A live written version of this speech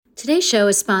Today's show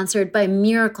is sponsored by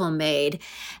Miracle Made.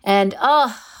 And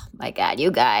oh my God, you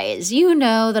guys, you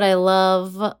know that I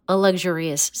love a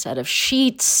luxurious set of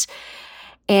sheets.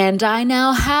 And I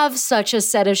now have such a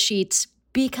set of sheets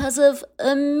because of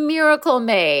a Miracle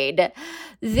Made.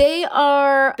 They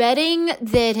are bedding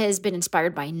that has been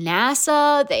inspired by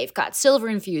NASA. They've got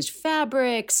silver-infused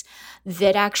fabrics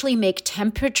that actually make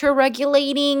temperature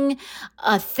regulating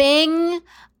a thing.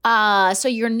 So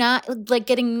you're not like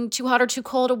getting too hot or too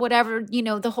cold or whatever,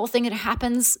 the whole thing that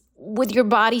happens with your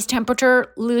body's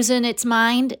temperature losing its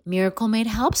mind. Miracle Made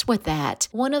helps with that.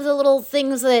 One of the little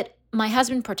things that my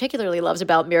husband particularly loves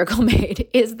about Miracle Made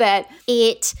is that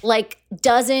it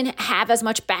doesn't have as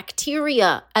much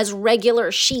bacteria as regular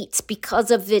sheets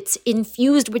because of it's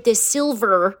infused with this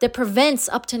silver that prevents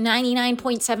up to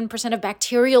 99.7% of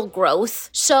bacterial growth.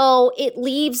 So it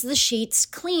leaves the sheets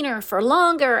cleaner for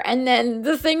longer. And then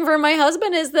the thing for my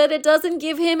husband is that it doesn't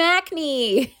give him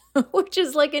acne, which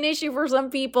is like an issue for some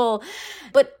people.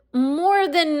 But more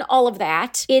than all of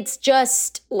that, it's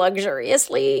just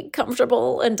luxuriously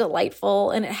comfortable and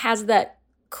delightful, and it has that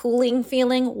cooling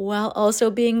feeling while also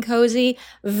being cozy.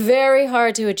 Very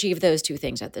hard to achieve those two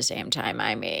things at the same time.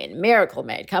 I mean, Miracle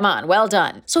Made, come on, well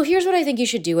done. So here's what I think you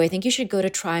should do. I think you should go to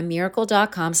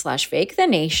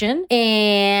trymiracle.com/fakethenation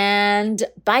and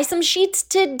buy some sheets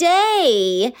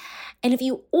today. And if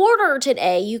you order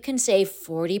today, you can save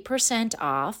 40%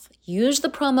 off. Use the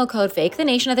promo code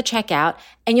FAKETHENATION at the checkout,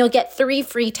 and you'll get 3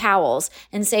 free towels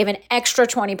and save an extra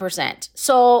 20%.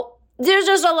 So there's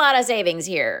just a lot of savings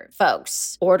here,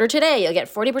 folks. Order today. You'll get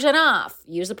 40% off.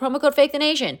 Use the promo code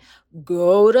FAKETHENATION.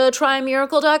 Go to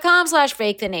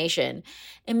trymiracle.com/FakeTheNation.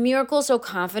 And Miracle's so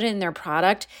confident in their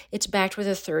product, it's backed with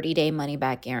a 30-day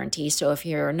money-back guarantee. So if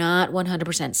you're not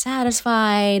 100%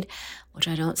 satisfied, which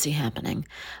I don't see happening,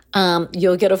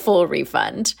 you'll get a full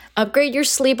refund. Upgrade your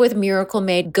sleep with Miracle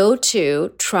Made. Go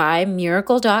to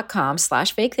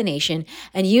trymiracle.com/FakeTheNation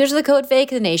and use the code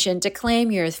FakeTheNation to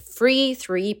claim your free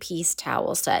 3-piece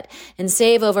towel set and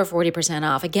save over 40%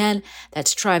 off. Again,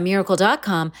 that's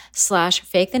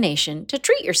trymiracle.com/FakeTheNation to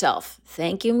treat yourself.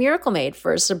 Thank you, Miracle Made,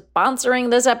 for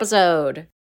sponsoring this episode.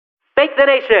 Fake the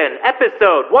Nation,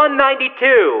 episode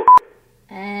 192.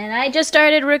 And I just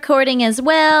started recording as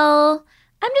well.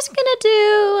 I'm just going to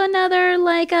do another,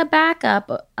 a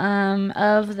backup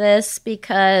of this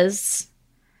because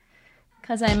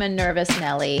I'm a nervous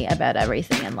Nelly about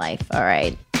everything in life. All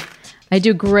right. I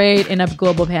do great in a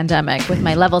global pandemic with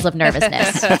my levels of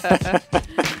nervousness.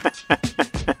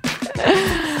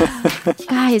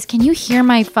 Guys, can you hear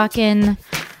my fucking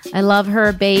I love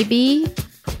her baby?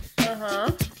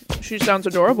 Uh-huh. She sounds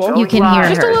adorable. You can hear her.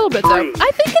 Just a little bit, though.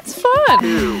 I think it's fun.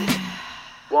 2,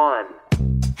 1.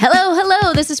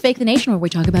 Hello. This is Fake the Nation, where we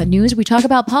talk about news, we talk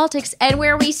about politics, and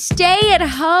where we stay at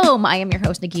home. I am your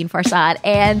host, Negin Farsad,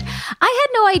 and I had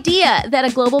no idea that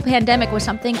a global pandemic was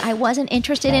something I wasn't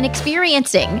interested in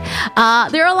experiencing.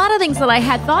 There are a lot of things that I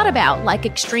had thought about, like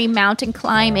extreme mountain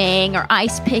climbing or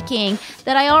ice picking,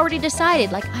 that I already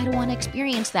decided, I don't want to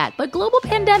experience that. But global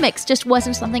pandemics just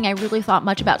wasn't something I really thought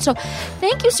much about. So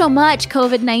thank you so much,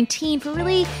 COVID-19, for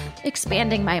really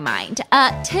expanding my mind.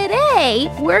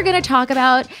 Today, we're going to talk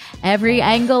about every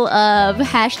angle of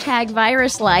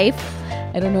 #virus life.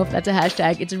 I don't know if that's a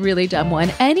hashtag. It's a really dumb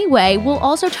one. Anyway, we'll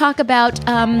also talk about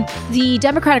the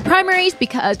Democratic primaries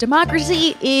because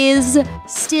democracy is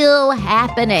still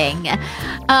happening.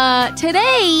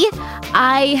 Today,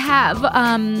 I have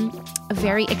a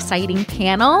very exciting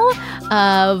panel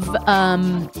of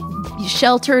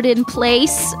sheltered in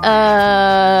place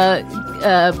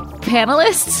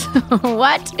panelists.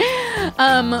 What?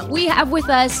 We have with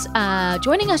us,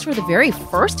 joining us for the very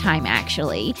first time,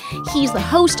 actually. He's the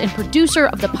host and producer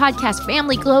of the podcast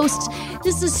Family Ghosts.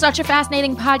 This is such a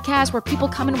fascinating podcast where people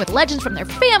come in with legends from their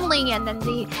family, and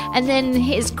then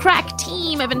his crack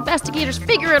team of investigators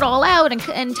figure it all out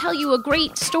and tell you a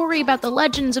great story about the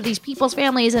legends of these people's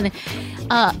families, and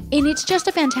it's just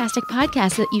a fantastic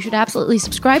podcast that you should absolutely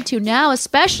subscribe to now,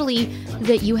 especially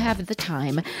that you have the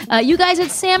time. You guys,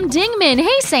 it's Sam Dingman.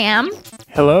 Hey, Sam.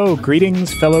 Hello.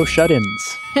 Greetings, fellow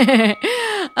shut-ins.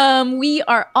 We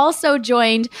are also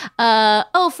joined,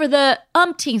 for the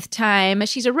umpteenth time.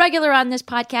 She's a regular on this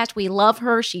podcast. We love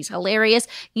her. She's hilarious.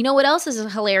 You know what else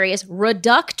is hilarious?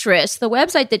 Reductress, the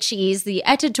website that she's the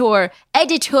editor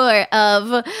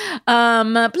of.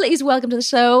 Please welcome to the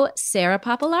show, Sarah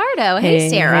Pappalardo. Hey,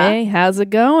 Sarah. Hey, how's it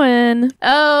going?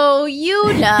 Oh,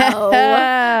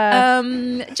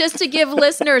 just to give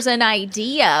listeners an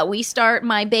idea,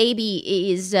 my baby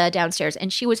is downstairs,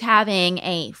 and she was having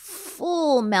a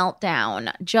full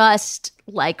meltdown, just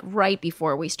like right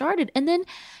before we started, and then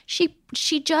she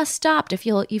just stopped. If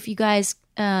you guys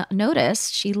notice,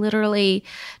 she literally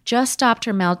just stopped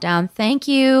her meltdown. Thank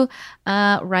you,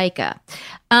 Rika.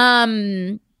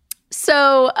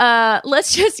 So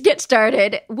let's just get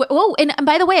started. Oh, and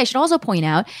by the way, I should also point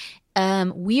out,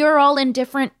 we are all in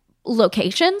different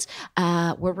locations.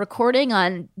 We're recording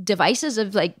on devices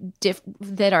of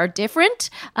that are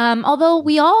different, although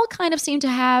we all kind of seem to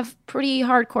have pretty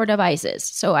hardcore devices.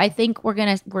 So I think we're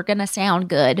gonna sound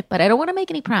good, but I don't want to make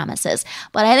any promises.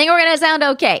 But I think we're gonna sound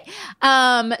okay.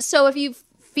 So if you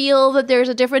feel that there's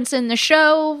a difference in the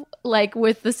show, like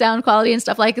with the sound quality and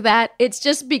stuff like that, it's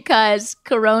just because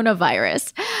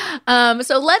coronavirus.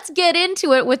 So let's get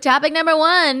into it with topic number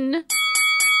 1.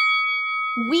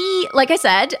 We, like I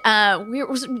said,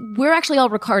 we're actually all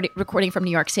recording from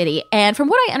New York City. And from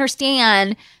what I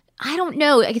understand, I don't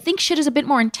know, I think shit is a bit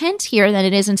more intense here than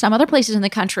it is in some other places in the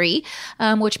country,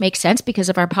 which makes sense because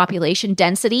of our population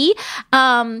density.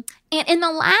 And in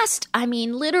the last,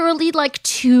 literally like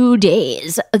 2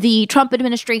 days, the Trump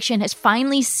administration has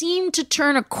finally seemed to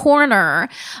turn a corner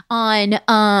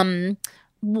on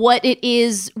what it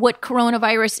is, what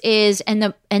coronavirus is, and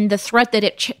the threat that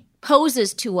it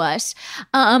poses to us.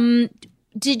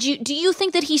 Do you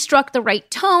think that he struck the right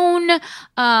tone?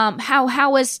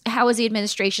 How has the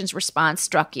administration's response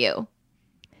struck you?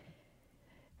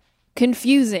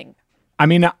 Confusing.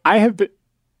 I have been...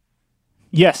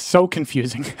 Yes, so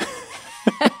confusing.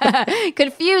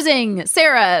 Confusing.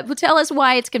 Sarah, tell us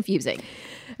why it's confusing.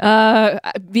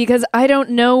 Because I don't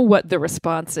know what the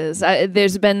response is.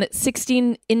 There's been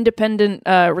 16 independent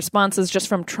responses just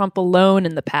from Trump alone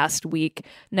in the past week,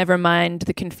 never mind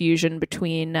the confusion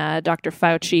between Dr.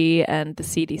 Fauci and the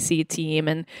CDC team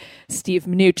and Steve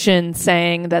Mnuchin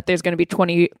saying that there's going to be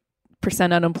 20%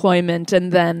 unemployment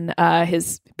and then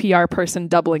his PR person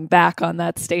doubling back on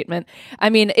that statement.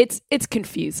 It's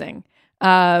confusing.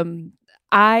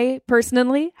 I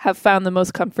personally have found the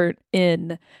most comfort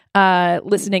in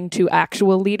listening to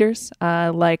actual leaders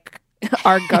like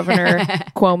our governor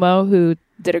Cuomo, who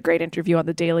did a great interview on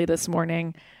The Daily this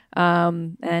morning.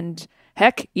 And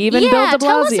heck, even Bill de Blasio.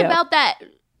 Tell us about that.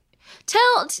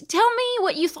 Tell me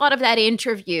what you thought of that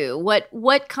interview.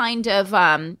 What kind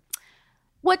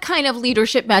of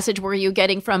leadership message were you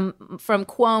getting from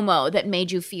Cuomo that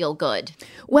made you feel good?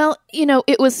 Well,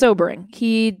 it was sobering.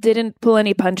 He didn't pull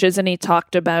any punches, and he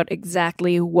talked about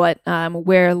exactly what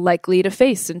we're likely to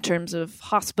face in terms of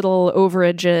hospital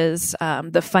overages,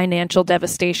 the financial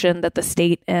devastation that the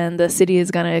state and the city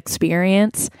is going to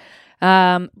experience,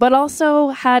 but also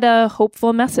had a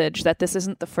hopeful message that this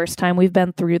isn't the first time we've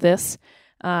been through this.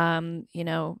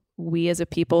 We as a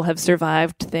people have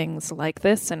survived things like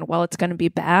this, and while it's going to be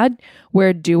bad,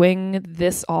 we're doing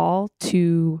this all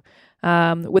to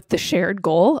with the shared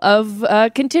goal of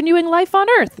continuing life on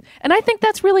Earth. And I think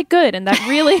that's really good, and that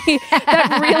really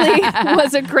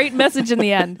was a great message in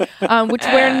the end, which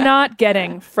we're not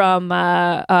getting from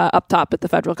up top at the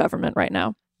federal government right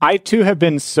now. I too have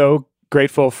been so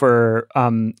grateful for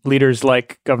leaders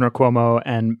like Governor Cuomo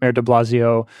and Mayor de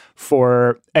Blasio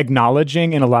for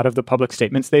acknowledging in a lot of the public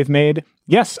statements they've made,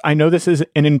 yes, I know this is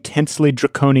an intensely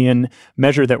draconian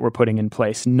measure that we're putting in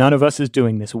place. None of us is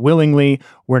doing this willingly.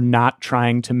 We're not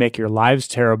trying to make your lives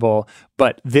terrible,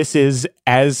 but this is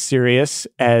as serious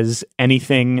as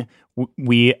anything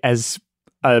we as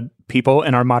people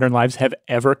in our modern lives have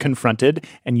ever confronted,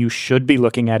 and you should be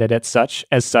looking at it as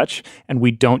such, and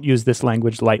we don't use this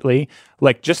language lightly.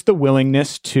 Like, just the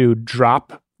willingness to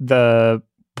drop the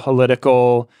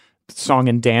political song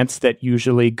and dance that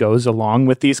usually goes along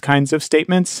with these kinds of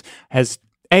statements has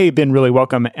A, been really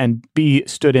welcome, and B,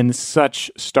 stood in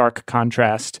such stark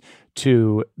contrast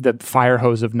to the fire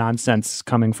hose of nonsense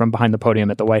coming from behind the podium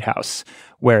at the White House,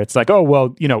 where it's like, oh,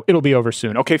 well, it'll be over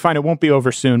soon. Okay, fine, it won't be over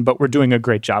soon, but we're doing a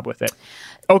great job with it.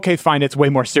 Okay, fine, it's way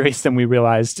more serious than we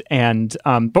realized, and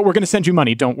but we're going to send you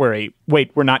money. Don't worry.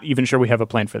 Wait, we're not even sure we have a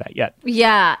plan for that yet.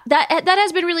 Yeah, that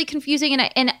has been really confusing,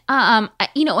 and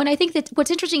I think that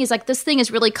what's interesting is like this thing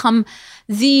has really come.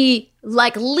 The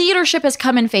leadership has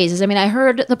come in phases. I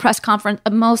heard the press conference,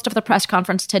 most of the press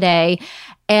conference today,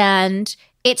 and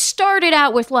it started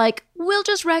out with we'll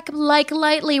just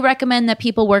lightly recommend that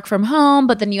people work from home,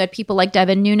 but then you had people like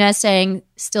Devin Nunes saying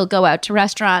still go out to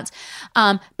restaurants.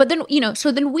 But then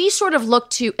so then we sort of look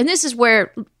to, and this is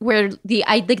where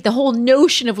I think the whole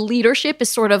notion of leadership is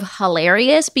sort of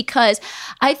hilarious, because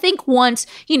I think once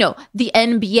the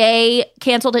NBA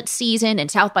canceled its season and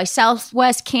South by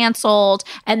Southwest canceled,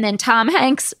 and then Tom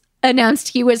Hanks announced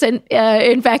he was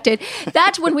infected,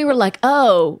 that's when we were like,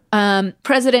 oh,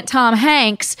 President Tom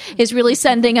Hanks is really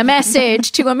sending a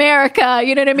message to America.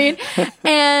 You know what I mean?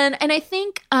 And I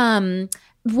think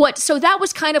so that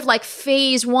was kind of like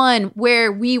phase one,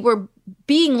 where we were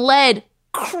being led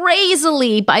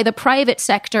crazily by the private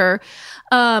sector,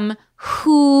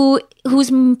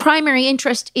 whose primary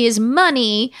interest is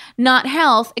money, not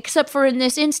health, except for in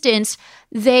this instance,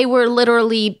 they were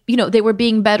literally, they were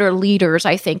being better leaders,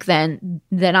 I think, than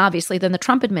obviously than the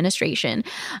Trump administration.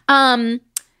 And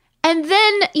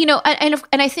then,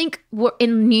 and I think we're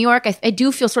in New York, I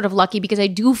do feel sort of lucky, because I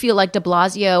do feel like de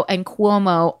Blasio and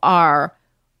Cuomo are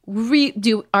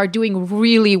doing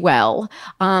really well.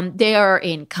 They are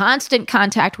in constant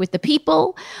contact with the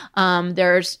people.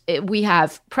 We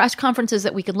have press conferences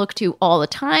that we can look to all the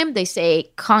time. They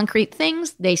say concrete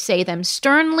things. They say them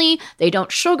sternly. They don't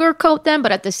sugarcoat them,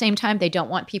 but at the same time, they don't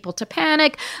want people to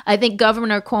panic. I think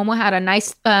Governor Cuomo had a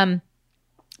nice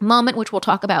moment, which we'll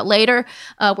talk about later,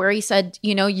 where he said,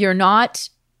 you're not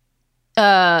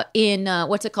in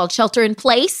what's it called, shelter in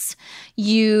place.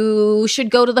 You should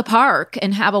go to the park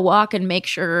and have a walk and make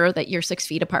sure that you're 6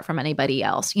 feet apart from anybody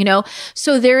else,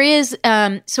 So there is,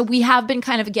 so we have been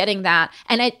kind of getting that.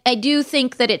 And I do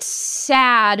think that it's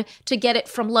sad to get it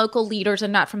from local leaders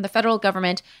and not from the federal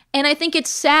government. And I think it's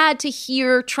sad to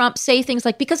hear Trump say things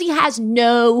like, because he has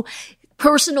no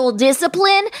personal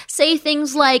discipline, say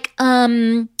things like,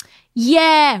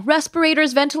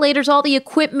 respirators, ventilators, all the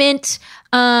equipment,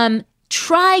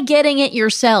 try getting it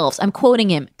yourselves. I'm quoting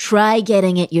him. Try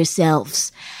getting it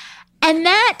yourselves. And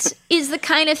that is the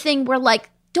kind of thing where, like,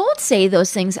 don't say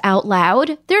those things out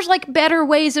loud. There's like better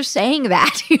ways of saying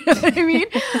that. You know what I mean?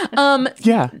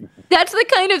 Yeah. That's the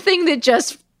kind of thing that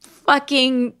just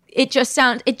fucking, it just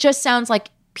sounds like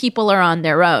people are on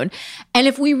their own. And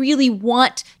if we really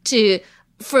want to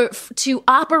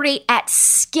operate at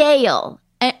scale,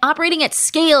 and operating at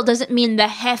scale doesn't mean the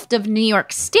heft of New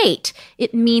York State.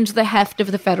 It means the heft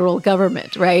of the federal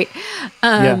government, right?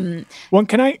 Well,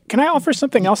 can I offer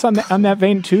something else on that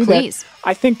vein too? Please. That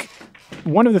I think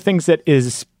one of the things that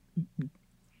is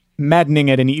maddening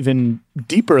at an even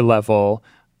deeper level,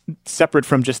 separate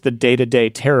from just the day-to-day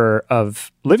terror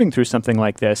of living through something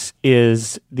like this,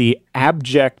 is the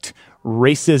abject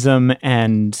racism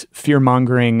and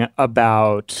fear-mongering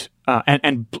about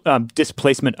and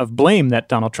displacement of blame that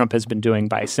Donald Trump has been doing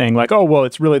by saying, like, oh, well,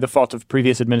 it's really the fault of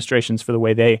previous administrations for the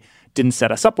way they didn't set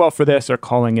us up well for this, or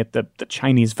calling it the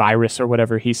Chinese virus or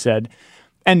whatever he said.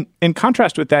 And in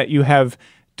contrast with that, you have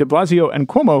de Blasio and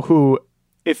Cuomo, who,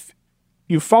 if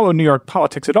you follow New York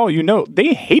politics at all,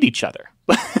 they hate each other.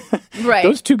 Right.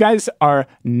 Those two guys are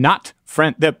not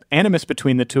friends. The animus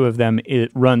between the two of them,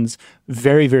 it runs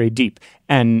very, very deep.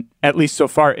 And at least so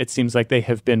far, it seems like they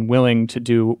have been willing to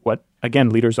do what, again,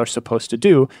 leaders are supposed to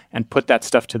do, and put that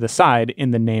stuff to the side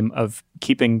in the name of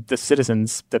keeping the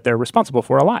citizens that they're responsible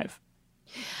for alive.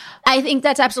 I think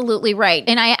that's absolutely right.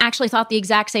 And I actually thought the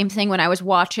exact same thing when I was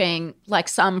watching like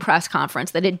some press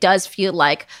conference, that it does feel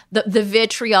like the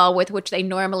vitriol with which they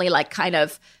normally like kind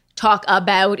of talk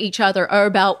about each other, or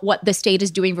about what the state is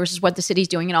doing versus what the city's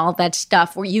doing and all of that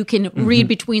stuff, where you can read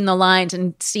between the lines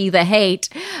and see the hate.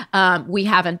 We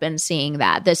haven't been seeing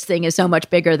that. This thing is so much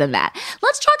bigger than that.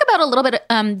 Let's talk about a little bit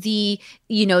the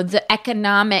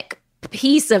economic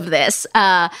piece of this.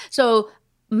 So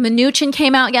Mnuchin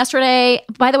came out yesterday.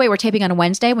 By the way, we're taping on a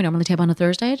Wednesday. We normally tape on a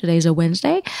Thursday. Today's a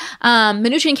Wednesday.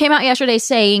 Mnuchin came out yesterday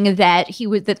saying that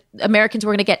that Americans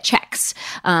were going to get checks.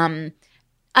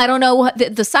 I don't know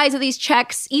the size of these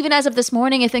checks. Even as of this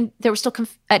morning, I think there was still.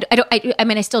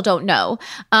 I still don't know.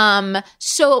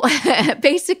 So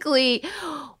basically,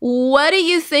 what do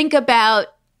you think about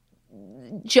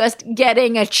just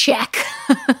getting a check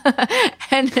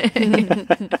and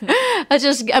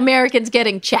just Americans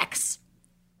getting checks?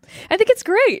 I think it's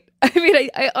great. I mean,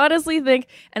 I honestly think,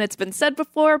 and it's been said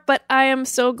before, but I am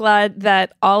so glad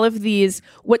that all of these,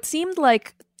 what seemed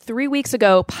like 3 weeks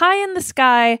ago, pie in the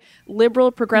sky,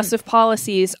 liberal progressive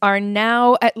policies are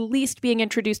now at least being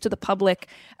introduced to the public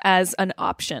as an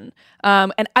option.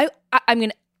 And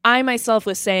I myself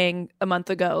was saying a month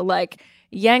ago, like,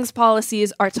 Yang's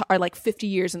policies are like 50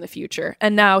 years in the future.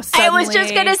 And now suddenly, I was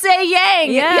just going to say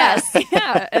Yang. Yeah, Yes.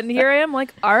 Yeah. And here I am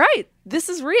like, all right, this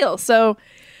is real. So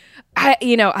I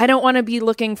don't want to be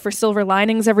looking for silver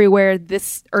linings everywhere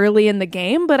this early in the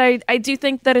game, but I do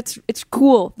think that it's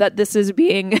cool that this is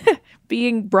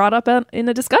being brought up in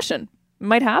a discussion.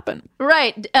 might happen.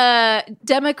 Right.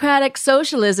 Democratic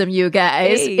socialism, you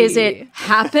guys. Hey. Is it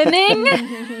happening?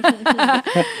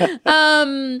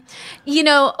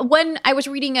 When I was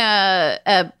reading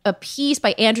a piece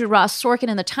by Andrew Ross Sorkin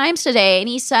in the Times today, and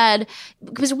he said,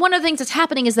 because one of the things that's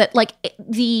happening is that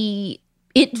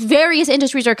various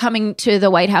industries are coming to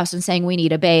the White House and saying we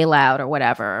need a bailout or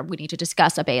whatever. We need to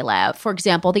discuss a bailout. For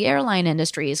example, the airline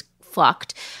industry is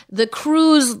fucked. The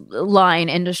cruise line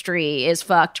industry is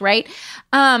fucked, right?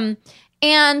 And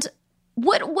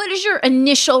what is your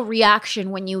initial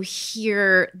reaction when you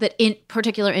hear that in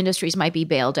particular industries might be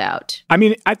bailed out? I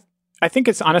mean, I think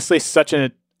it's honestly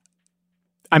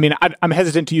I'm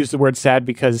hesitant to use the word sad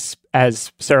because,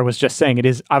 as Sarah was just saying, it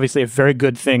is obviously a very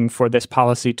good thing for this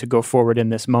policy to go forward in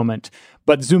this moment.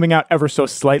 But zooming out ever so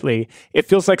slightly, it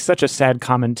feels like such a sad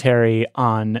commentary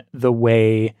on the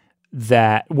way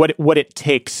that what it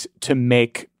takes to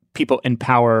make people in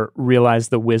power realize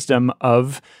the wisdom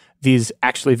of these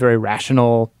actually very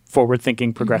rational,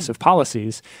 forward-thinking, progressive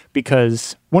policies.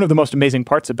 Because one of the most amazing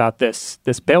parts about this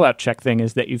bailout check thing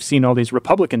is that you've seen all these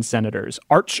Republican senators,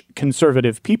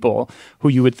 arch-conservative people, who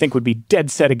you would think would be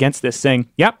dead set against this, saying,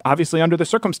 yep, obviously under the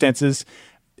circumstances,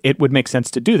 it would make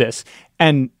sense to do this.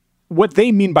 And what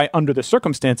they mean by under the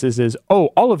circumstances is,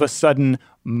 all of a sudden,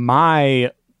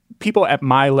 people at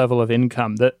my level of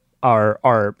income that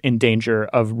are in danger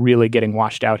of really getting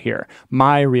washed out here.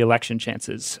 My reelection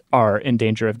chances are in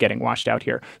danger of getting washed out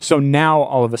here. So now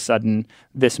all of a sudden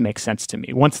this makes sense to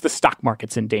me. Once the stock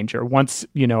market's in danger, once,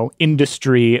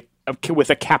 industry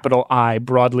with a capital I,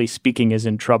 broadly speaking, is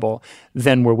in trouble,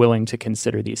 then we're willing to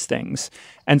consider these things.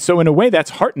 And so in a way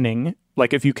that's heartening.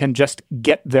 Like if you can just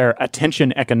get their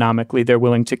attention economically, they're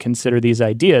willing to consider these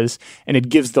ideas, and it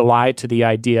gives the lie to the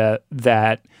idea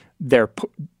that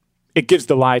it gives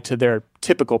the lie to their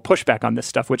typical pushback on this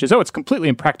stuff, which is, it's completely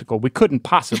impractical. We couldn't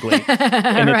possibly.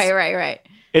 Right.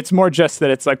 It's more just that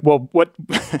it's like, well, what?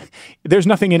 There's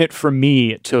nothing in it for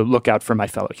me to look out for my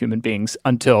fellow human beings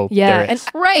until there is.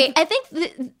 Right. I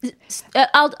think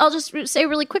I'll just say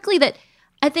really quickly that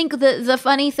I think the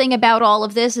funny thing about all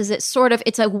of this is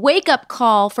it's a wake-up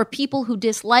call for people who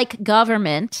dislike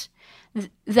government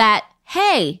that,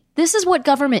 hey, this is what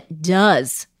government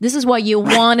does. This is why you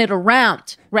want it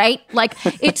around, right? Like,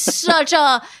 it's such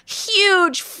a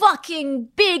huge fucking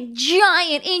big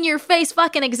giant in your face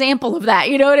fucking example of that.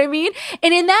 You know what I mean?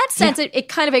 And in that sense, it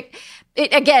kind of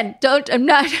again, I'm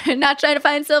not trying to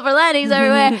find silver linings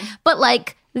everywhere, but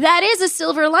like, that is a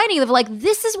silver lining of like,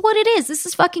 this is what it is. This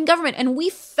is fucking government. And we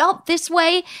felt this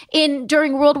way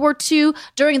during World War II,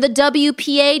 during the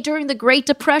WPA, during the Great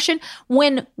Depression,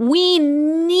 when we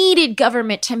needed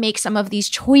government to make some of these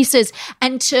choices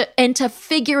and to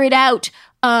figure it out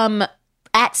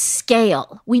at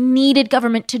scale. We needed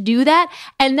government to do that.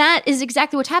 And that is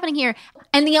exactly what's happening here.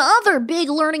 And the other big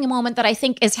learning moment that I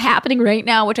think is happening right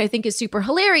now, which I think is super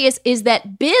hilarious, is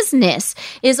that business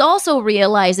is also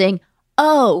realizing,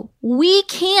 we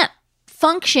can't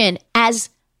function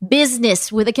as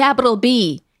business with a capital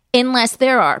B unless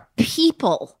there are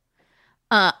people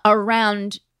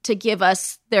around to give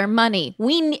us their money.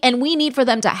 We need for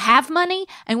them to have money,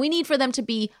 and we need for them to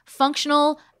be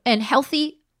functional and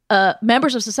healthy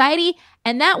members of society.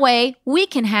 And that way we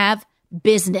can have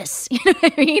business. You know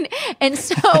what I mean? And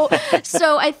so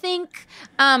I think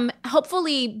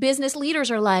hopefully business leaders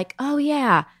are like, oh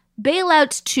yeah,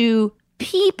 bailouts to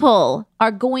people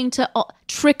are going to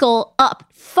trickle up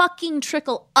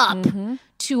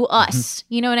to us.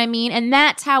 You know what I mean? And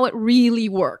that's how it really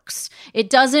works.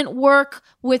 It doesn't work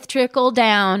with trickle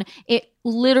down. It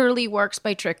literally works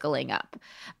by trickling up.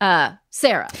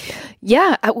 Sarah.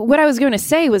 Yeah. What I was going to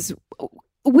say was,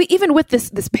 even with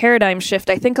this paradigm shift,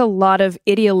 I think a lot of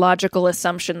ideological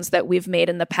assumptions that we've made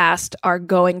in the past are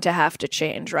going to have to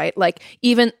change, right? Like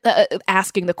even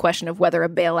asking the question of whether a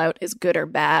bailout is good or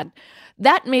bad.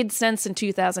 That made sense in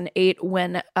 2008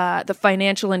 when the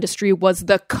financial industry was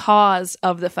the cause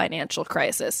of the financial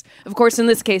crisis. Of course, in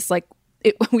this case,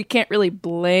 we can't really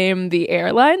blame the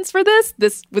airlines for this.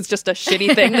 This was just a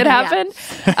shitty thing that happened.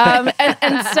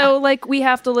 And so we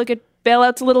have to look at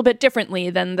bailouts a little bit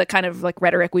differently than the kind of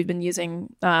rhetoric we've been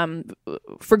using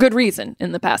for good reason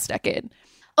in the past decade.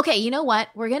 Okay, you know what?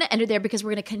 We're going to end it there because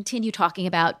we're going to continue talking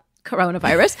about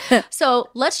coronavirus.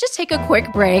 So let's just take a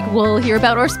quick break. We'll hear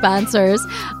about our sponsors,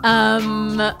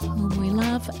 whom we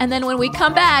love. And then when we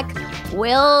come back,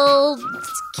 we'll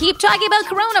keep talking about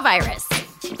coronavirus.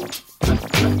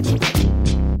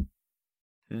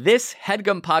 This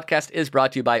HeadGum podcast is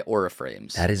brought to you by Aura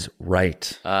Frames. That is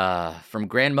right. From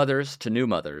grandmothers to new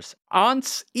mothers,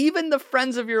 aunts, even the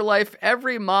friends of your life,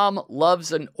 every mom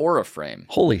loves an Aura frame.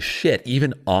 Holy shit,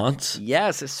 even aunts?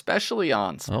 Yes, especially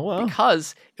aunts. Oh, wow.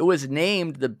 Because it was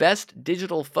named the best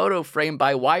digital photo frame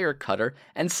by Wirecutter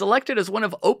and selected as one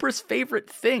of Oprah's favorite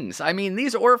things. I mean,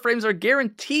 these Aura frames are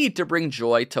guaranteed to bring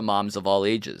joy to moms of all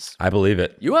ages. I believe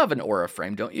it. You have an Aura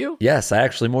frame, don't you? Yes, I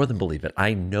actually more than believe it.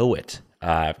 I know it.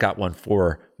 I've got one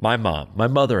for my mom, my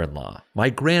mother-in-law,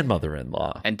 my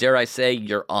grandmother-in-law. And dare I say,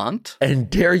 your aunt? And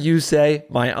dare you say,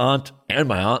 my aunt and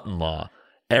my aunt-in-law.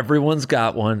 Everyone's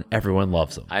got one. Everyone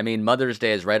loves them. I mean, Mother's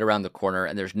Day is right around the corner,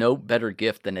 and there's no better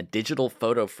gift than a digital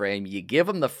photo frame. You give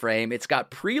them the frame. It's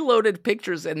got preloaded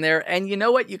pictures in there, and you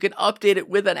know what? You can update it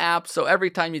with an app, so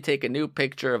every time you take a new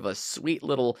picture of a sweet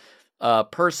little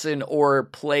person or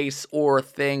place or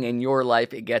thing in your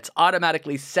life, it gets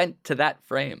automatically sent to that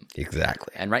frame.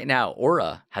 Exactly. And right now,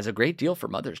 Aura has a great deal for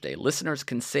Mother's Day. Listeners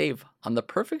can save on the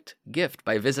perfect gift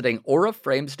by visiting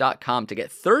auraframes.com to get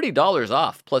 $30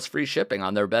 off plus free shipping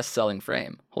on their best-selling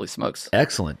frame. Holy smokes.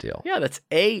 Excellent deal. Yeah, that's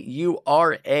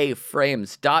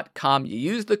auraframes.com. You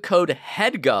use the code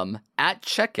HEADGUM at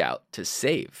checkout to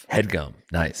save. HeadGum.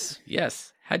 Nice.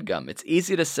 Yes. HeadGum. It's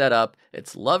easy to set up.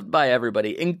 It's loved by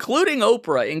everybody, including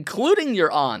Oprah, including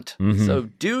your aunt. Mm-hmm. So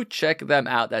do check them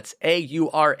out. That's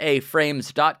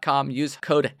auraframes.com. Use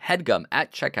code HEADGUM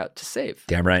at checkout to save.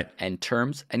 Damn right. And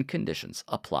terms and conditions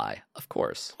apply, of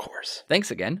course. Of course.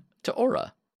 Thanks again to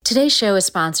Aura. Today's show is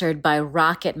sponsored by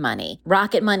Rocket Money.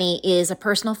 Rocket Money is a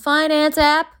personal finance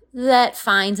app that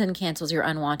finds and cancels your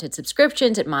unwanted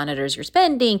subscriptions. It monitors your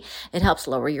spending. It helps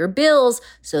lower your bills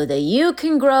so that you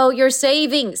can grow your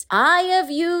savings. I have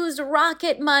used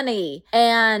Rocket Money.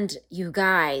 And you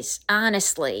guys,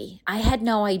 honestly, I had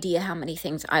no idea how many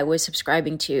things I was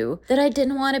subscribing to that I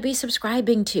didn't want to be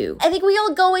subscribing to. I think we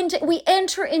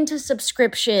enter into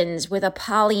subscriptions with a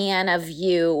Pollyanna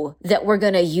view that we're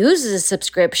going to use a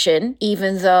subscription,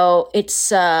 even though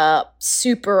it's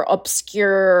super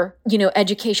obscure,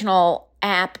 educational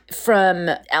app from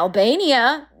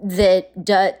Albania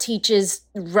that teaches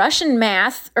Russian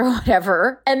math or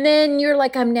whatever. And then you're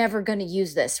like, I'm never going to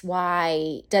use this.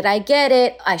 Why did I get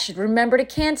it? I should remember to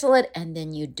cancel it. And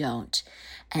then you don't.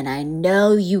 And I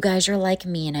know you guys are like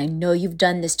me, and I know you've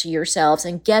done this to yourselves.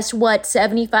 And guess what?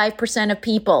 75% of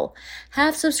people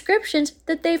have subscriptions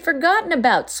that they've forgotten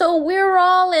about. So we're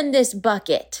all in this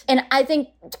bucket. And I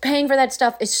think paying for that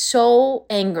stuff is so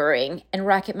angering, and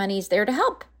Rocket Money is there to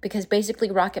help. Because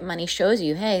basically Rocket Money shows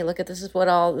you, hey, look at this is what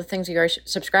all the things you are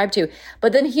subscribed to.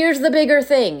 But then here's the bigger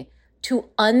thing. To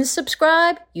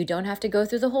unsubscribe, you don't have to go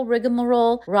through the whole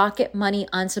rigmarole. Rocket Money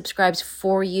unsubscribes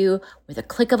for you with a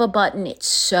click of a button. It's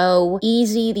so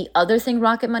easy. The other thing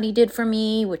Rocket Money did for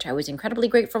me, which I was incredibly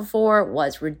grateful for,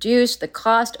 was reduce the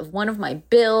cost of one of my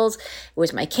bills. It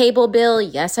was my cable bill.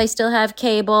 Yes, I still have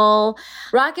cable.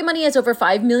 Rocket Money has over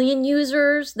 5 million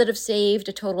users that have saved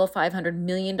a total of $500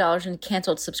 million in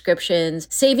canceled subscriptions,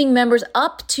 saving members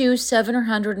up to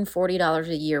 $740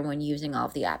 a year when using all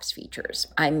of the app's features.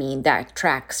 I mean, that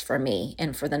tracks for me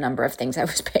and for the number of things I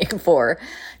was paying for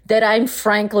that I'm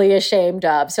frankly ashamed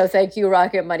of. So thank you,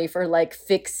 Rocket Money, for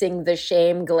fixing the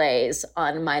shame glaze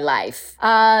on my life.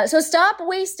 So stop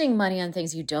wasting money on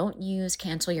things you don't use.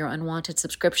 Cancel your unwanted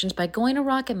subscriptions by going to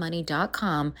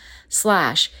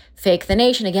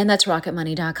rocketmoney.com/fakethenation. Again, that's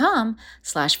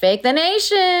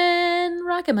rocketmoney.com/fakethenation.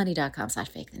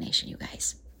 rocketmoney.com/fakethenation, you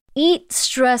guys. Eat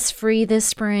stress-free this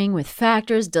spring with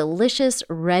Factor's delicious,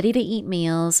 ready-to-eat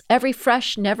meals. Every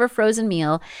fresh, never-frozen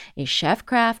meal is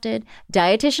chef-crafted,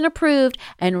 dietitian-approved,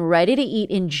 and ready to eat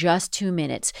in just 2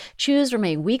 minutes. Choose from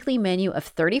a weekly menu of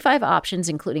 35 options,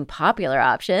 including popular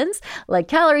options like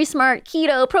Calorie Smart,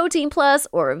 Keto, Protein Plus,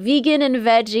 or Vegan and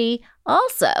Veggie.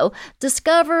 Also,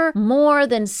 discover more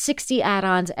than 60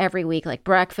 add-ons every week, like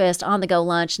breakfast, on-the-go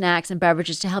lunch, snacks, and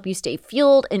beverages to help you stay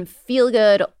fueled and feel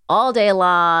good all day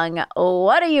long.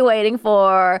 What are you waiting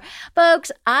for?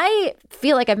 Folks, I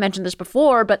feel like I've mentioned this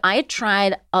before, but I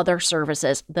tried other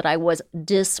services that I was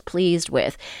displeased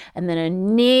with. And then a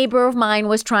neighbor of mine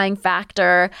was trying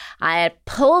Factor. I had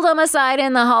pulled them aside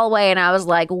in the hallway and I was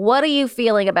like, what are you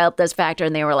feeling about this Factor?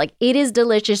 And they were like, it is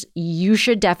delicious. You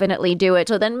should definitely do it.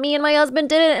 So then me and my husband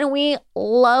did it and we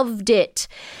loved it.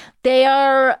 They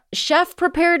are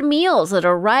chef-prepared meals that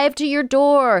arrive to your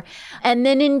door, and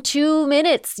then in 2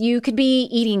 minutes, you could be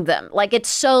eating them. Like, it's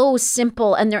so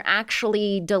simple, and they're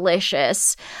actually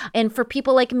delicious. And for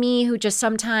people like me who just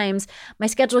sometimes, my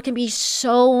schedule can be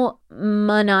so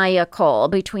maniacal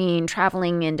between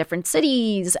traveling in different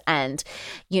cities and,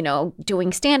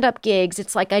 doing stand-up gigs.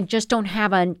 It's like I just don't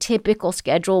have a typical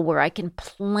schedule where I can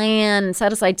plan,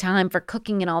 set aside time for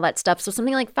cooking and all that stuff. So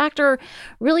something like Factor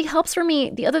really helps for me.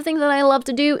 The other thing that I love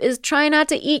to do is try not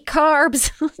to eat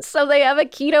carbs. So they have a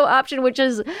keto option, which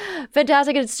is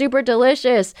fantastic. It's super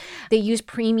delicious. They use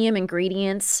premium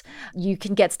ingredients. You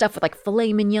can get stuff with like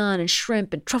filet mignon and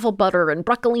shrimp and truffle butter and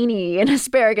broccolini and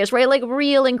asparagus, right? Like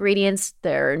real ingredients.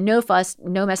 They're no fuss,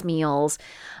 no mess meals.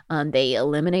 They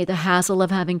eliminate the hassle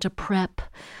of having to prep.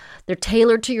 They're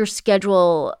tailored to your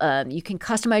schedule. You can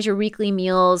customize your weekly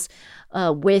meals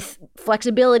with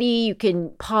flexibility. You can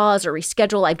pause or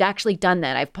reschedule. I've actually done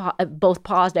that. I've both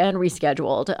paused and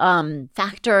rescheduled.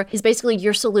 Factor is basically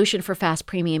your solution for fast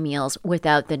premium meals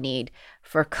without the need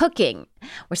for cooking.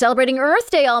 We're celebrating Earth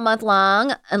Day all month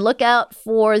long, and look out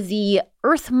for the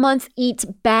Earth Month Eats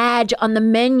badge on the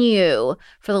menu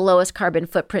for the lowest carbon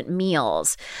footprint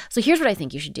meals. So here's what I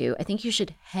think you should do. I think you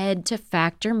should head to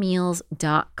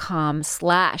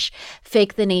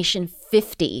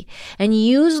factormeals.com/fakethenation50 and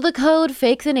use the code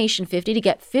fakethenation50 to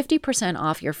get 50%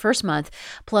 off your first month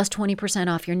plus 20%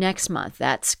 off your next month.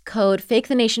 That's code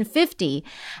fakethenation50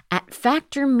 at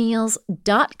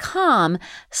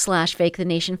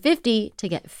factormeals.com/fakethenation50 to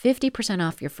get 50%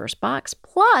 off your first box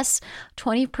plus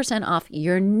 20% off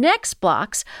your next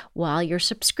box while your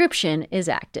subscription is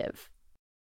active.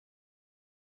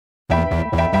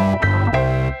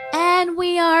 And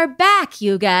we are back,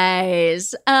 you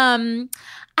guys. I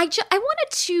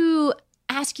wanted to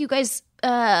ask you guys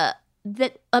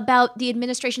about the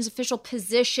administration's official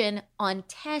position on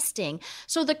testing.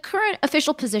 So the current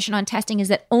official position on testing is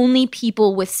that only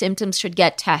people with symptoms should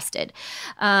get tested.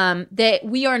 That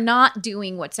we are not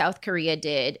doing what South Korea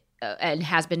did and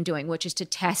has been doing, which is to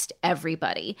test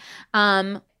everybody.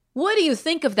 What do you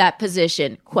think of that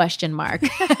position? Question mark.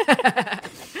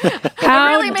 How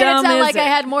it really made it dumb sound is like I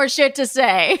had more shit to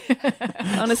say.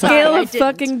 On a scale of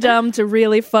fucking dumb to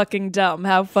really fucking dumb,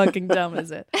 how fucking dumb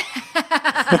is it?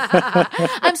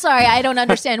 I'm sorry, I don't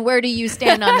understand. Where do you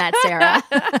stand on that, Sarah?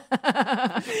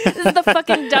 This is the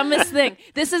fucking dumbest thing.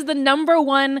 This is the number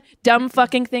one dumb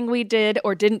fucking thing we did,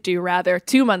 or didn't do rather,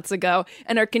 2 months ago,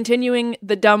 and are continuing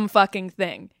the dumb fucking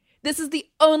thing. This is the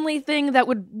only thing that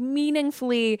would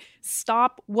meaningfully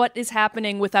stop what is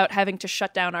happening without having to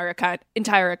shut down our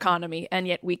entire economy, and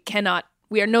yet we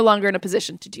are no longer in a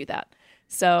position to do that.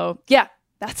 So, yeah,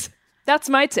 that's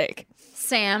my take.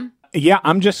 Sam? Yeah,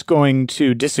 I'm just going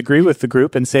to disagree with the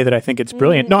group and say that I think it's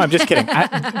brilliant. No, I'm just kidding.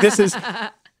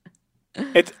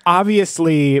 It's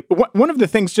obviously one of the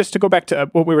things, just to go back to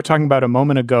what we were talking about a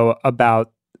moment ago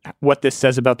about what this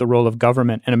says about the role of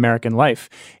government in American life,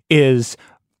 is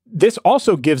this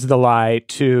also gives the lie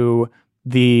to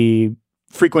the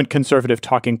frequent conservative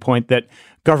talking point that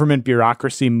government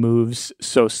bureaucracy moves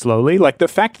so slowly. Like the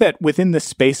fact that within the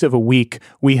space of a week,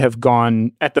 we have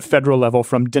gone at the federal level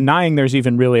from denying there's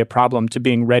even really a problem to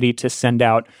being ready to send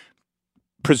out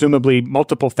presumably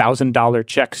multiple $1,000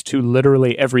 checks to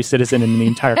literally every citizen in the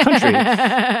entire country.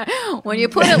 When you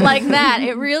put it like that,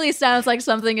 it really sounds like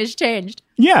something has changed.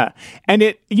 Yeah. And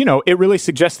it really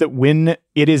suggests that when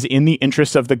it is in the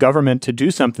interest of the government to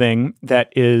do something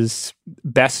that is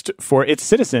best for its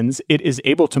citizens, it is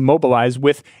able to mobilize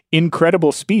with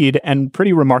incredible speed and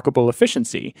pretty remarkable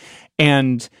efficiency.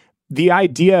 And the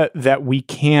idea that we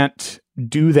can't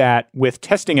do that with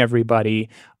testing everybody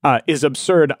is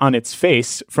absurd on its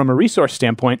face from a resource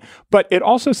standpoint. But it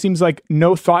also seems like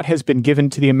no thought has been given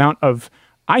to the amount of,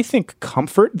 I think,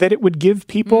 comfort that it would give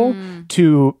people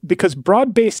because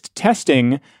broad-based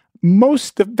testing,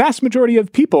 the vast majority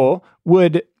of people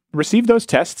would receive those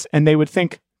tests and they would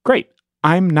think, great,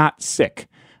 I'm not sick.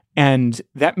 And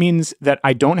that means that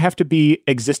I don't have to be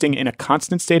existing in a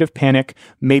constant state of panic.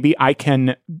 Maybe I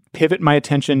can pivot my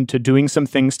attention to doing some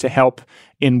things to help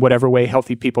in whatever way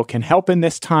healthy people can help in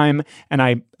this time.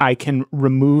 And I can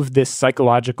remove this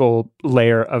psychological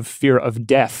layer of fear of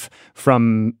death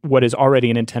from what is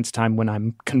already an intense time when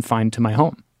I'm confined to my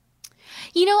home.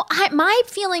 My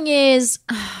feeling is...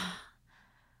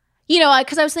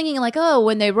 because I was thinking like, oh,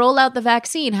 when they roll out the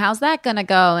vaccine, how's that going to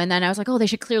go? And then I was like, oh, they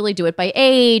should clearly do it by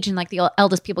age. And like the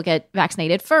eldest people get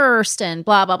vaccinated first and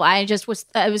blah, blah, blah. I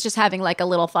was just having like a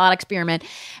little thought experiment.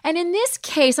 And in this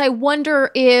case, I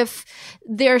wonder if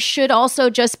there should also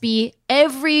just be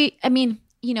we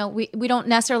don't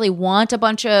necessarily want a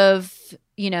bunch of,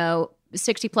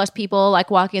 60 plus people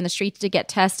like walking in the streets to get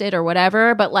tested or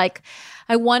whatever. But like,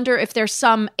 I wonder if there's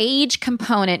some age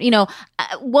component.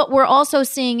 What we're also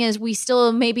seeing is we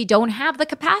still maybe don't have the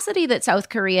capacity that South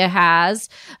Korea has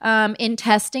in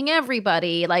testing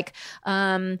everybody. Like,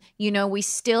 we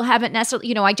still haven't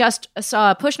necessarily. I just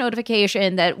saw a push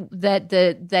notification that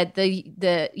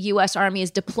the U.S. Army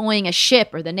is deploying a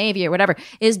ship, or the Navy or whatever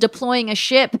is deploying a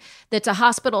ship that's a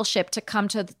hospital ship to come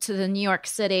to the New York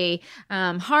City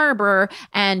harbor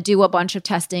and do a bunch of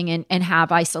testing and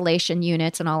have isolation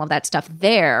units and all of that stuff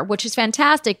there, which is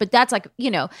fantastic. But that's like,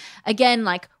 again,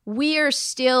 like we're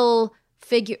still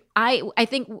I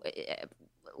think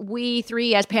we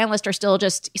three as panelists are still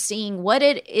just seeing what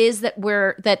it is that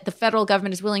the federal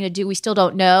government is willing to do. We still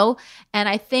don't know. And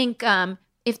I think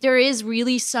if there is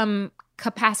really some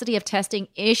capacity of testing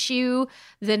issue,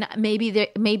 then maybe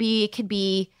it could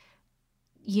be,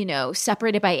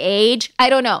 separated by age. I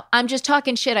don't know. I'm just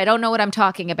talking shit. I don't know what I'm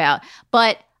talking about.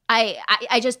 But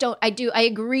I just don't. I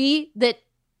agree that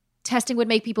testing would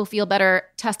make people feel better.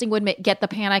 Testing would get the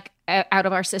panic out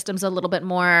of our systems a little bit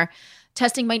more.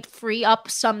 Testing might free up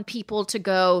some people to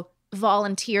go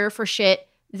volunteer for shit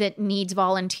that needs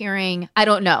volunteering. I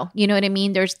don't know. You know what I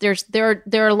mean? There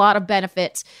are a lot of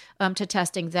benefits to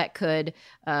testing that could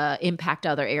impact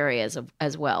other areas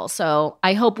as well. So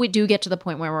I hope we do get to the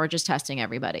point where we're just testing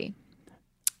everybody.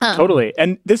 Totally.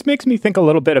 And this makes me think a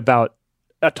little bit about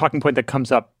a talking point that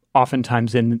comes up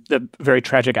oftentimes in the very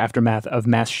tragic aftermath of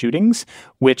mass shootings,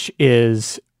 which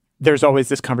is there's always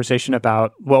this conversation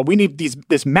about, well, we need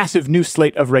this massive new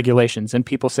slate of regulations. And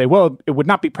people say, well, it would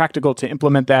not be practical to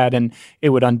implement that. And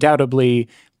it would undoubtedly,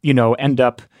 end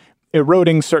up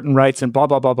eroding certain rights and blah,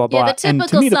 blah, blah, blah, blah. Yeah, the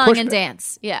typical song and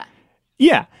dance. Yeah.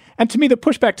 Yeah. And to me, the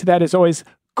pushback to that is always,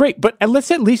 great, but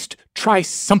let's at least try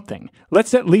something.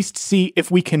 Let's at least see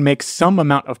if we can make some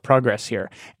amount of progress here.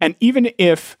 And even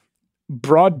if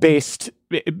broad-based,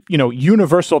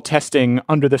 universal testing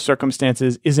under the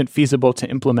circumstances isn't feasible to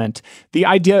implement, the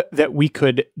idea that we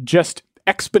could just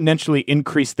exponentially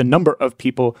increase the number of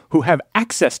people who have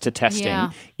access to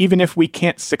testing, even if we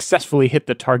can't successfully hit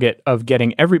the target of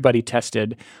getting everybody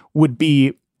tested, would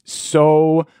be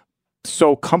so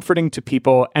comforting to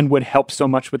people and would help so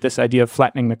much with this idea of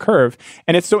flattening the curve.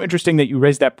 And it's so interesting that you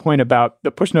raised that point about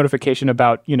the push notification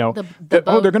about, they're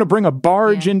going to bring a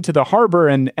barge into the harbor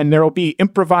and there will be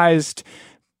improvised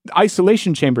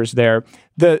isolation chambers there.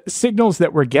 The signals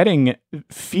that we're getting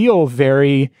feel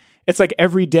it's like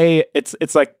every day,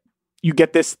 it's like you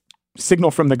get this signal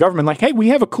from the government like, hey, we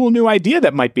have a cool new idea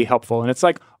that might be helpful. And it's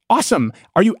like, awesome.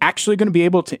 Are you actually going to be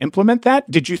able to implement that?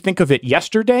 Did you think of it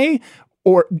yesterday?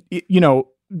 Or,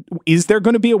 is there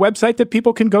going to be a website that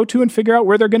people can go to and figure out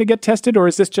where they're going to get tested? Or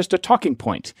is this just a talking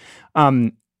point?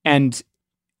 And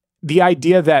the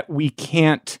idea that we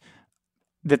can't,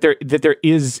 that there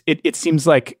is, it seems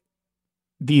like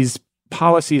these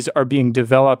policies are being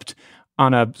developed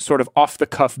on a sort of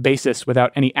off-the-cuff basis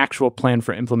without any actual plan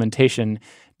for implementation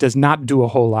does not do a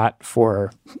whole lot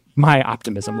for my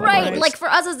optimism level. Right. Like for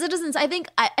us as citizens, I think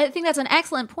that's an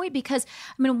excellent point because,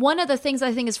 one of the things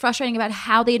I think is frustrating about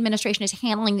how the administration is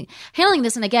handling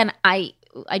this, and again, I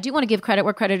do want to give credit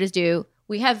where credit is due.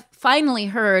 We have finally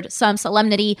heard some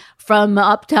solemnity from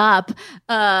up top.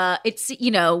 It's,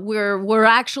 we're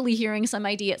actually hearing some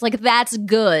ideas. Like, that's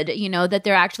good, that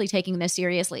they're actually taking this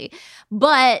seriously.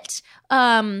 But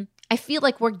I feel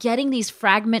like we're getting these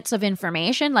fragments of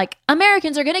information. Like,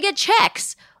 Americans are going to get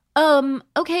checks.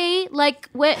 Okay, like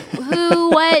what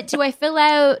do I fill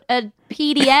out a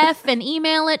PDF and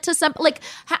email it to some, like,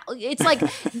 how, it's like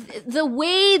the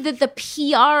way that the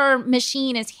PR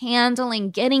machine is handling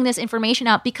getting this information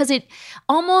out, because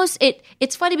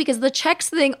it's funny because the checks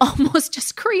thing almost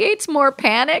just creates more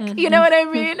panic. Mm-hmm. You know what I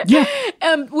mean? Yeah.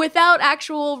 Without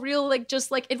actual real, like,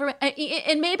 just like information.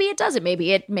 And maybe it doesn't.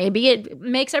 Maybe it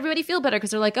makes everybody feel better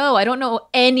because they're like, oh, I don't know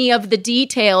any of the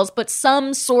details, but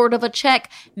some sort of a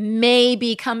check may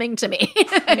be coming to me.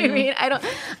 I mean, I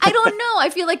don't know. I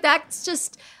feel like that's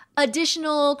just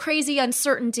additional crazy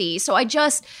uncertainty. So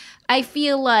I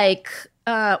feel like,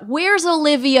 where's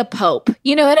Olivia Pope?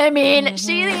 You know what I mean? Mm-hmm.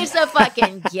 She needs to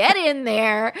fucking get in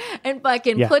there and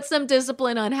fucking put some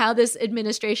discipline on how this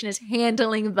administration is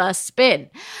handling the spin.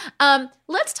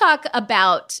 Let's talk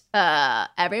about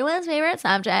everyone's favorite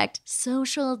subject,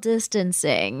 social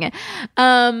distancing.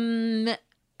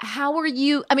 How are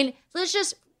you? I mean, let's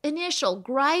just initial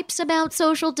gripes about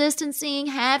social distancing.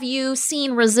 Have you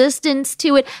seen resistance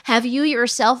to it? Have you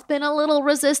yourself been a little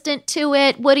resistant to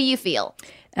it? What do you feel?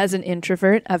 As an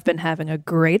introvert, I've been having a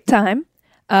great time.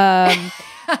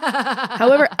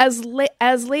 However, as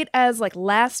late as like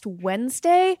last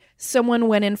Wednesday, someone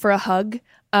went in for a hug.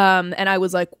 And I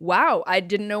was like, wow, I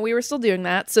didn't know we were still doing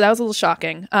that. So that was a little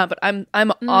shocking. But I'm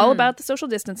all about the social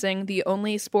distancing. The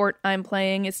only sport I'm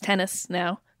playing is tennis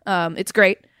now. It's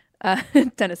great.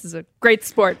 Tennis is a great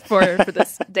sport for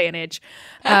this day and age.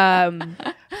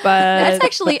 But That's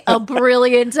actually a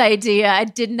brilliant idea. I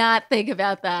did not think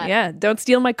about that. Yeah, don't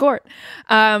steal my court.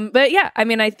 But yeah, I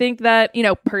mean, I think that,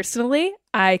 personally,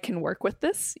 I can work with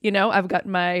this. I've got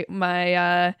my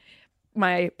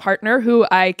partner who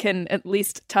I can at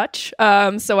least touch,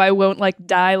 so I won't like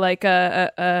die like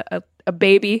a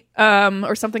baby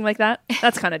or something like that.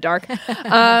 That's kind of dark.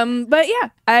 But yeah,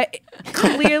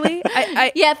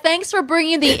 yeah, thanks for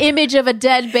bringing the image of a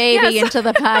dead baby into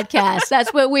the podcast.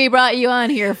 That's what we brought you on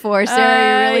here for,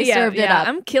 Sarah. You really served it up.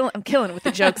 I'm killing with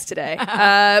the jokes today.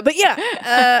 But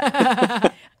yeah,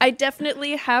 I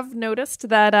definitely have noticed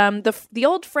that the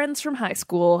old friends from high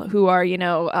school who are,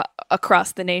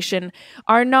 across the nation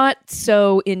are not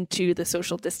so into the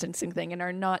social distancing thing and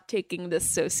are not taking this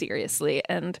so seriously.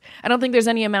 And I don't think there's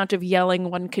any amount of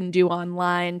yelling one can do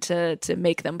online to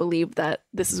make them believe that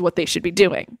this is what they should be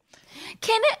doing.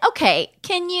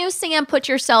 Can you, Sam, put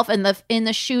yourself in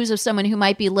the shoes of someone who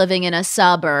might be living in a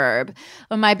suburb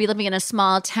or might be living in a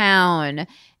small town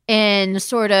and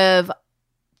sort of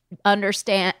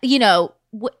understand,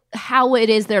 how it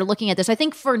is they're looking at this? I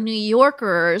think for New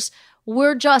Yorkers,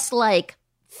 we're just like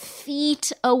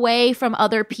feet away from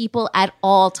other people at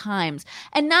all times,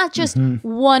 and not just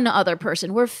one other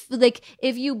person. We're like,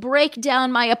 if you break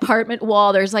down my apartment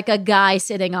wall, there's like a guy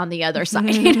sitting on the other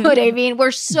side. You know what I mean?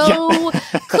 We're so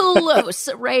close,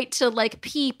 right, to like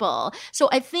people. So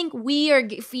I think we are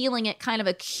feeling it kind of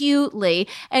acutely,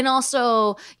 and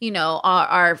also,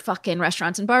 our fucking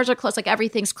restaurants and bars are closed. Like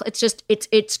everything's, it's just,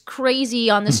 it's crazy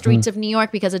on the streets of New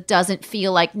York because it doesn't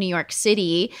feel like New York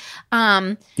City.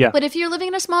 But if you're living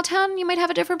in a small town, you might have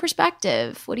a different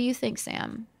perspective. What do you think,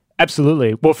 Sam?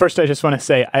 Absolutely. Well, first, I just want to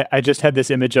say I just had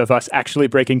this image of us actually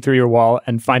breaking through your wall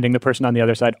and finding the person on the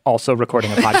other side also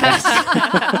recording a podcast.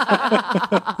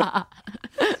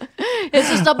 It's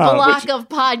just a block of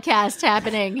podcasts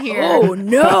happening here. Oh,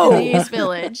 no. In the East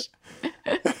Village.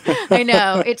 I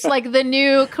know. It's like the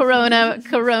new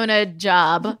Corona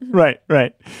job. Right.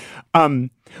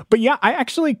 But yeah, I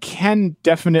actually can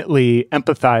definitely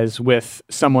empathize with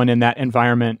someone in that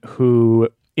environment who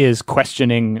is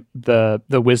questioning the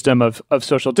wisdom of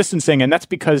social distancing. And that's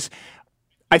because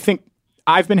I think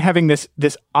I've been having this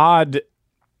odd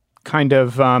kind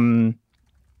of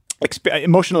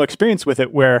emotional experience with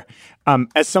it where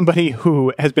as somebody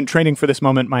who has been training for this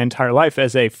moment my entire life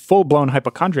as a full-blown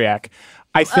hypochondriac,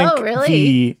 I think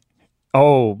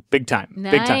big time.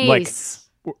 Nice. Big time. Like,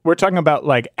 we're talking about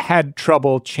like had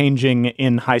trouble changing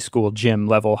in high school gym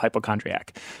level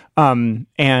hypochondriac.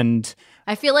 And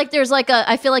I feel like there's like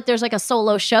a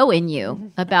solo show in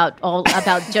you about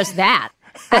just that.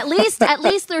 At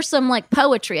least there's some like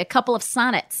poetry, a couple of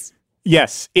sonnets.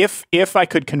 Yes, if I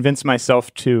could convince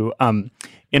myself to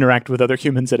interact with other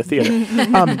humans at a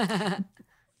theater.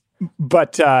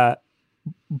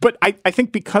 But I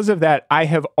think because of that, I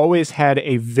have always had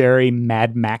a very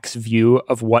Mad Max view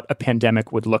of what a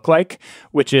pandemic would look like,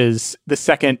 which is the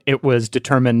second it was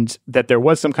determined that there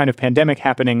was some kind of pandemic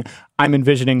happening, I'm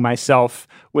envisioning myself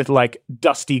with like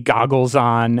dusty goggles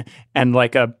on and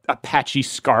like a patchy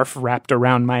scarf wrapped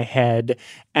around my head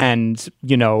and,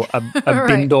 a Right.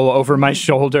 bindle over my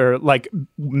shoulder, like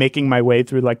making my way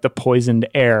through like the poisoned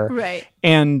air. Right.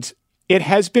 And it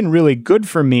has been really good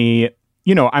for me.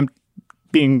 I'm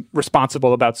being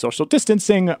responsible about social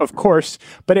distancing, of course,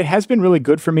 but it has been really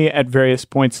good for me at various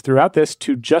points throughout this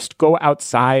to just go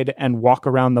outside and walk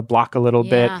around the block a little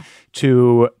bit,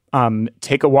 to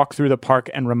take a walk through the park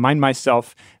and remind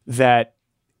myself that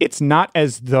it's not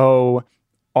as though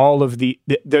all of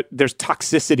there's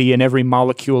toxicity in every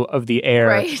molecule of the air,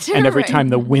 right. and every Right. time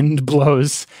the wind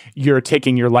blows, you're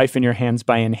taking your life in your hands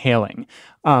by inhaling.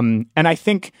 And I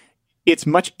think it's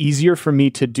much easier for me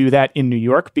to do that in New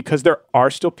York because there are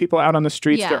still people out on the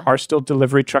streets. Yeah. There are still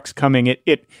delivery trucks coming.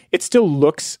 It still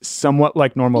looks somewhat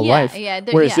like normal life.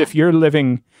 Whereas if you're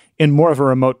living in more of a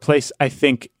remote place, I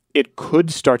think it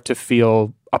could start to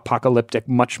feel apocalyptic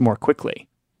much more quickly.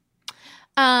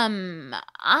 It's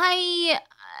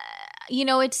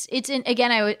in,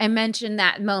 again, I mentioned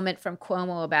that moment from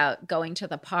Cuomo about going to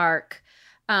the park,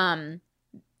 but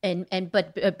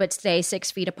stay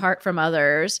 6 feet apart from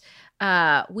others.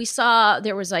 We saw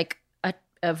there was like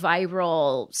some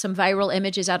viral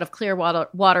images out of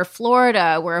Clearwater,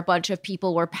 Florida, where a bunch of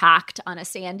people were packed on a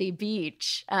sandy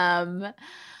beach.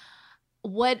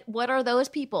 what are those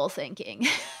people thinking?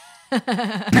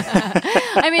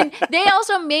 I mean, they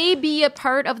also may be a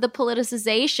part of the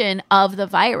politicization of the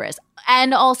virus.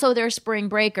 And also they're spring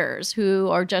breakers who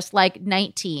are just like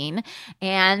 19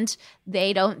 and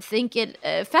they don't think it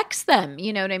affects them.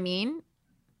 You know what I mean?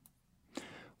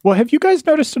 Well, have you guys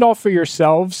noticed at all for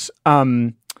yourselves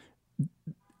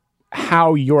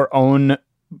how your own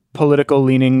political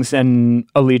leanings and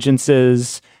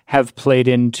allegiances have played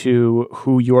into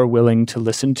who you're willing to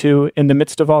listen to in the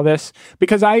midst of all this?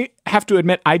 Because I have to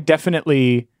admit, I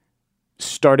definitely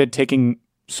started taking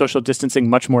social distancing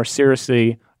much more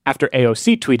seriously after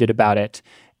AOC tweeted about it.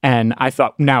 And I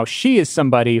thought, now she is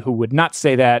somebody who would not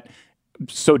say that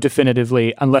so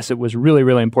definitively unless it was really,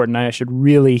 really important. And I should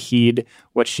really heed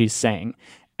what she's saying.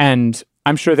 And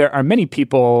I'm sure there are many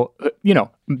people,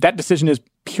 that decision is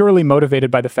purely motivated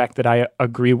by the fact that I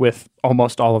agree with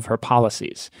almost all of her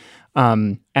policies.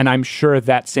 And I'm sure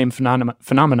that same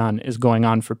phenomenon is going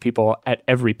on for people at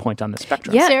every point on the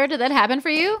spectrum. Yeah. Sarah, did that happen for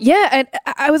you? Yeah, and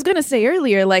I was going to say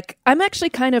earlier, I'm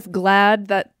actually kind of glad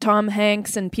that Tom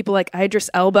Hanks and people like Idris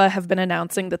Elba have been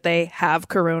announcing that they have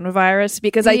coronavirus,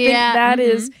 because I think that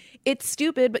is... It's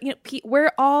stupid, but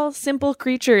we're all simple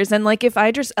creatures. And if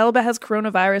Idris Elba has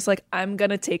coronavirus, I'm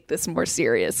going to take this more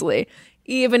seriously,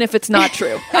 even if it's not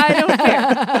true. I don't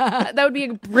care. That would be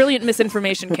a brilliant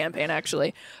misinformation campaign,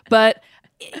 actually. But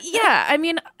yeah, I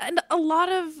mean, and a lot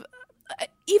of,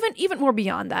 even more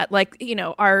beyond that,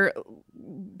 our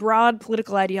broad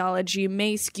political ideology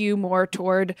may skew more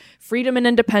toward freedom and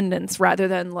independence rather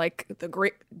than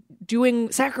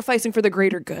sacrificing for the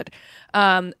greater good.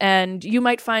 And you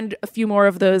might find a few more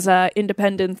of those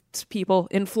independent people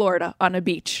in Florida on a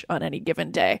beach on any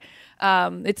given day.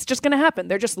 It's just going to happen.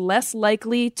 They're just less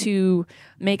likely to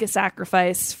make a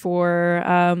sacrifice for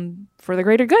the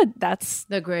greater good. That's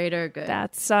the greater good.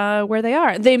 That's where they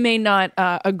are. They may not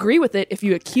agree with it if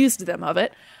you accused them of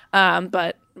it.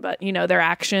 But their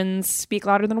actions speak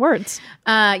louder than words.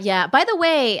 Yeah. By the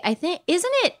way, I think,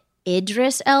 isn't it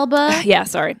Idris Elba? Yeah,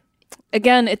 sorry.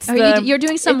 Again, it's you're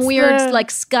doing some weird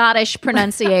Scottish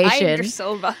pronunciation. Idris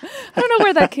Elba. I don't know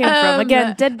where that came from.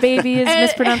 Again, dead babies,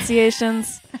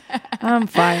 mispronunciations. I'm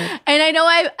fine. And I know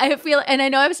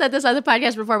I've said this on the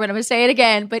podcast before, but I'm going to say it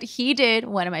again. But he did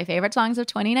one of my favorite songs of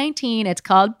 2019. It's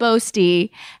called Boasty,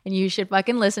 and you should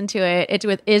fucking listen to it. It's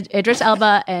with Idris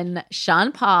Elba and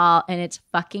Sean Paul, and it's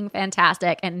fucking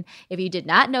fantastic. And if you did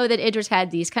not know that Idris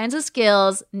had these kinds of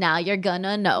skills, now you're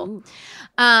gonna know.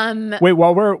 Wait,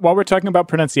 while we're talking about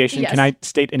pronunciation, yes. Can I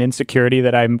state an insecurity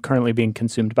that I'm currently being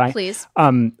consumed by? Please.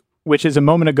 Which is a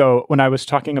moment ago when I was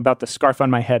talking about the scarf on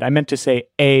my head, I meant to say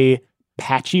a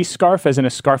patchy scarf, as in a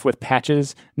scarf with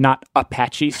patches, not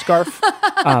Apache scarf.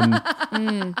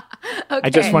 Okay. I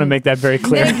just want to make that very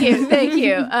clear. Thank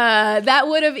you. That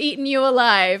would have eaten you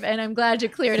alive, and I'm glad you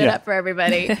cleared it up for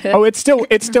everybody. Oh, it still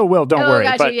will. Don't worry.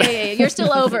 Gotcha. But... Yeah. You're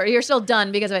still over. You're still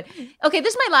done because of it. Okay,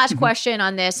 this is my last question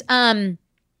on this.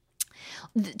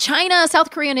 China, South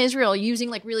Korea, and Israel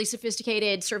using really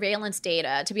sophisticated surveillance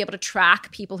data to be able to track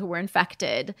people who were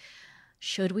infected.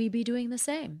 Should we be doing the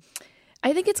same?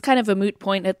 I think it's kind of a moot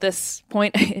point at this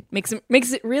point. It makes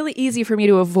it really easy for me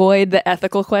to avoid the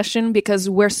ethical question because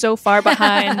we're so far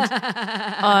behind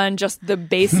on just the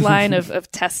baseline of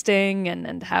testing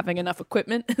and having enough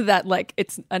equipment that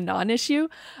it's a non-issue.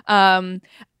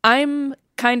 I'm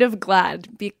kind of glad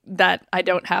that I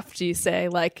don't have to say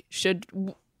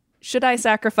should I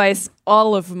sacrifice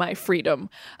all of my freedom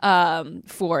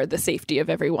for the safety of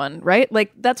everyone, right?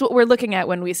 That's what we're looking at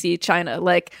when we see China.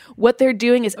 What they're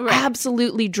doing is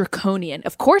absolutely draconian.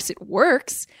 Of course it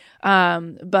works,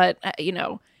 but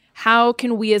how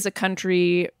can we as a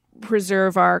country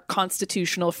preserve our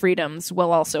constitutional freedoms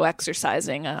while also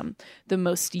exercising the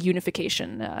most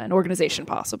unification and organization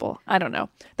possible? I don't know.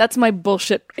 That's my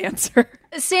bullshit answer.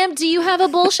 Sam, do you have a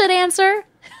bullshit answer?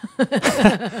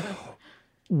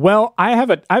 Well, I have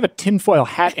a tinfoil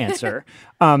hat answer,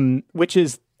 which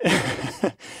is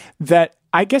that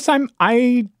I guess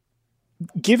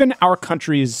given our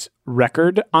country's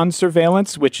record on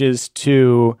surveillance, which is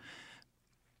to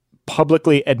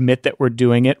publicly admit that we're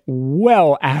doing it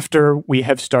well after we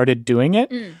have started doing it,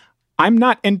 I'm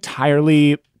not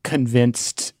entirely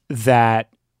convinced that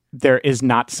there is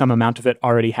not some amount of it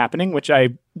already happening, which I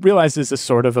realize is a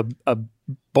sort of a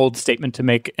bold statement to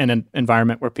make in an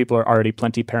environment where people are already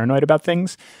plenty paranoid about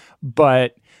things.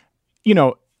 But,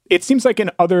 it seems like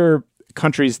in other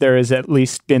countries, there has at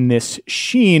least been this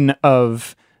sheen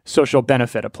of social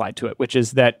benefit applied to it, which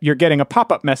is that you're getting a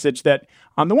pop-up message that,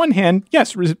 on the one hand,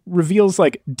 yes, reveals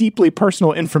deeply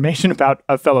personal information about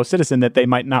a fellow citizen that they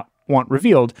might not want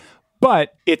revealed,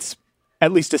 but it's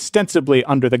at least ostensibly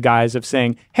under the guise of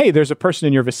saying, hey, there's a person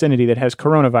in your vicinity that has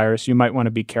coronavirus. You might want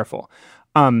to be careful.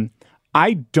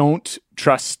 I don't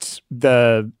trust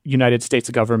the United States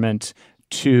government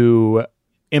to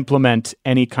implement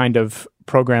any kind of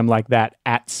program like that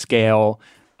at scale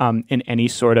in any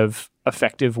sort of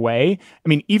effective way. I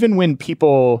mean, even when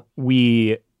people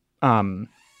we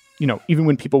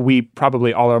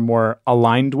probably all are more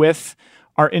aligned with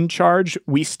are in charge,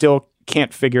 we still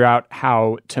can't figure out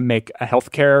how to make a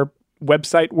healthcare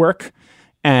website work.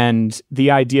 And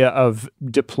the idea of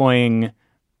deploying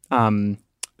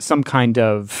some kind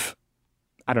of,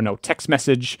 I don't know, text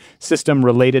message system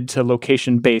related to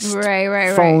location-based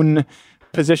phone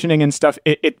positioning and stuff,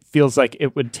 it feels like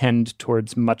it would tend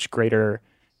towards much greater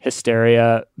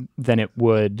hysteria than it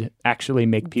would actually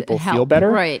make people feel better.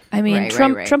 Right. I mean,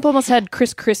 Trump almost had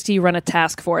Chris Christie run a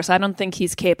task force. I don't think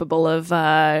he's capable of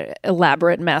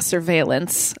elaborate mass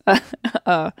surveillance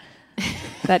that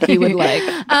he would like.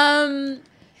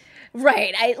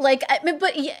 Right.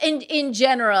 But in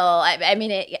general,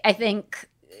 I think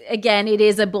again, it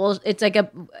is it's like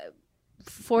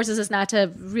forces us not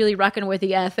to really reckon with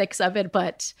the ethics of it.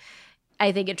 But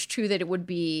I think it's true that it would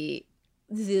be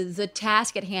the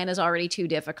task at hand is already too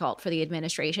difficult for the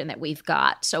administration that we've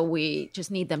got. So we just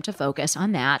need them to focus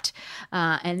on that.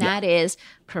 That is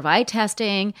provide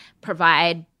testing,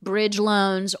 provide bridge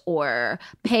loans, or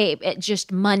pay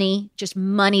just money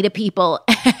to people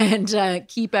and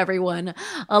keep everyone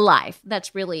alive.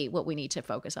 That's really what we need to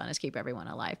focus on, is keep everyone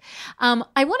alive.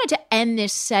 I wanted to end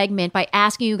this segment by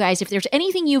asking you guys if there's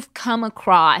anything you've come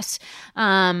across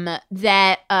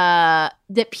that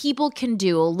people can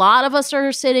do. A lot of us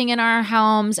are sitting in our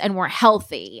homes and we're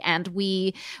healthy, and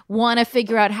we want to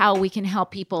figure out how we can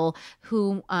help people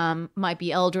who might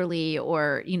be elderly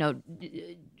or,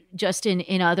 just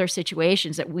in other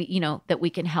situations that we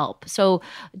can help. So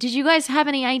did you guys have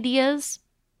any ideas?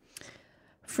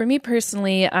 For me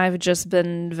personally, I've just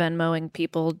been Venmoing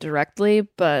people directly,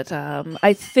 but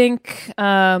I think,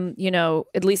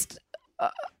 at least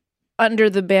under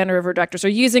the banner of our doctors, or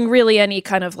using really any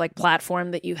kind of like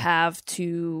platform that you have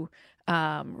to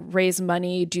raise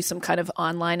money, do some kind of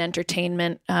online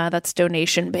entertainment that's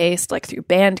donation based, like through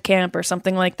Bandcamp or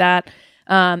something like that,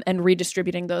 and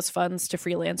redistributing those funds to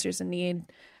freelancers in need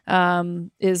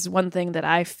is one thing that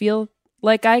I feel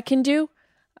like I can do.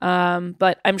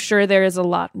 But I'm sure there is a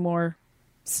lot more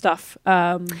stuff.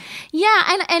 And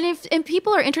if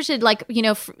people are interested,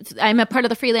 I'm a part of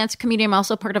the freelance community. I'm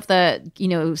also part of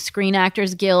the Screen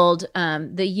Actors Guild,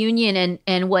 the union,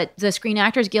 and what the Screen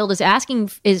Actors Guild is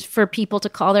asking is for people to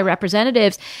call their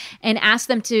representatives and ask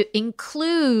them to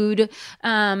include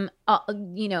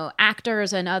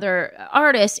actors and other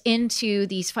artists into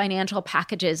these financial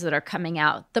packages that are coming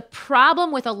out. The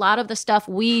problem with a lot of the stuff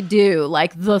we do,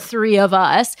 like the three of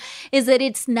us, is that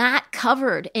it's not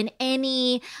covered in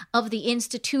any of the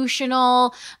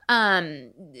institutional, what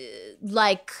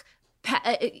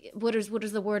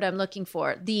is the word I'm looking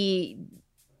for? The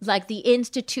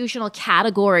institutional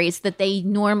categories that they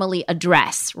normally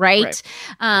address, right?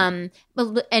 And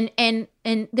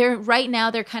they're right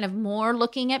now they're kind of more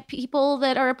looking at people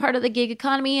that are a part of the gig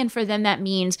economy, and for them that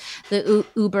means the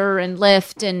Uber and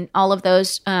Lyft and all of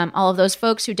those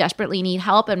folks who desperately need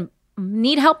help and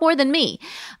need help more than me.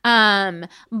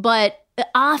 But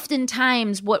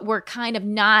oftentimes, what we're kind of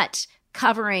not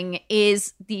covering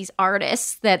is these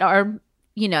artists that are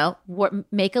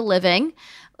make a living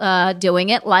doing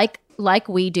it like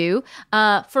we do,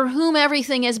 for whom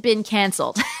everything has been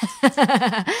canceled.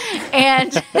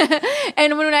 and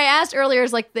when I asked earlier,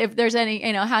 is like if there's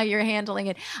any, how you're handling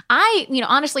it.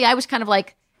 Honestly, I was kind of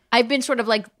like, I've been sort of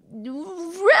like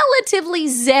relatively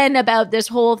zen about this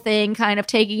whole thing, kind of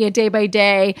taking it day by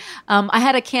day. I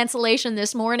had a cancellation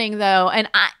this morning though, and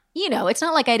it's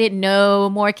not like I didn't know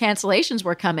more cancellations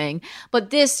were coming, but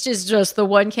this is just the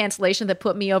one cancellation that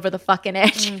put me over the fucking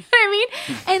edge. You know what I mean?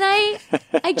 And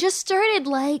I just started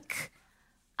like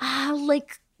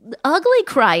ugly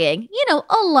crying,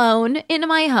 alone in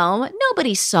my home.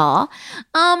 Nobody saw.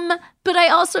 But I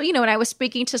also, when I was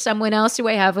speaking to someone else who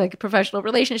I have like a professional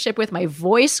relationship with, my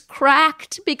voice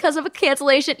cracked because of a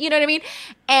cancellation. You know what I mean?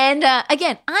 And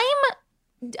again,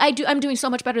 I'm doing so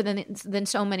much better than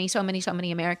so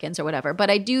many Americans or whatever.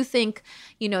 But I do think,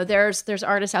 there's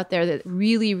artists out there that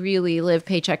really, really live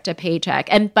paycheck to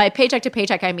paycheck. And by paycheck to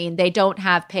paycheck, I mean they don't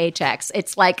have paychecks.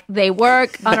 It's like they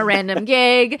work on a random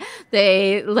gig.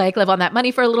 They like live on that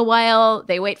money for a little while.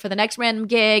 They wait for the next random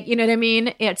gig. You know what I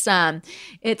mean? It's not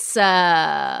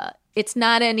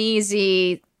an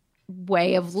easy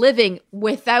way of living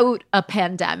without a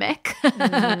pandemic.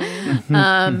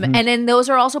 And then those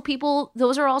are also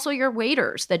your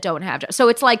waiters that don't have jobs. So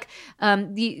it's like, I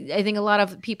think a lot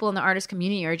of people in the artist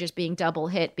community are just being double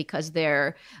hit because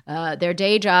their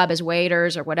day job as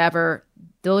waiters or whatever,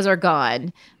 those are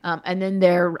gone. And then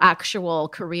their actual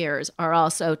careers are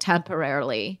also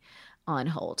temporarily on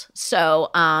hold. So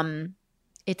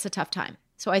it's a tough time.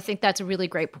 So I think that's a really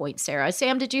great point, Sarah.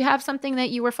 Sam, did you have something that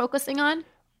you were focusing on?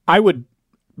 I would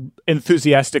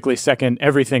enthusiastically second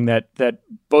everything that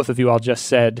both of you all just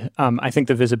said. I think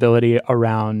the visibility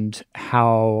around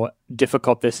how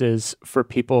difficult this is for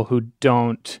people who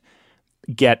don't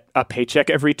get a paycheck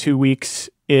every 2 weeks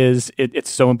it's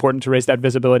so important to raise that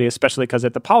visibility, especially because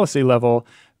at the policy level,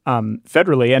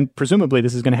 federally, and presumably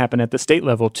this is going to happen at the state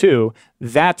level too,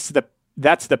 that's the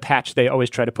patch they always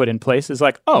try to put in place is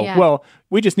like, well,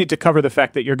 we just need to cover the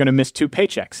fact that you're going to miss 2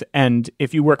 paychecks. And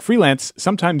if you work freelance,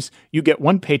 sometimes you get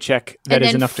 1 paycheck that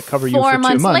is enough to cover you for 2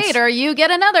 months. 4 months later, you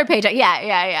get another paycheck.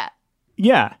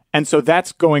 Yeah. And so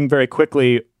that's going very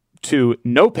quickly to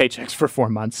no paychecks for 4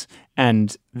 months.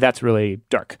 And that's really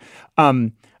dark.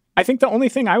 I think the only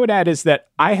thing I would add is that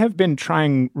I have been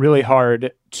trying really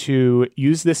hard to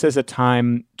use this as a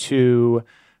time to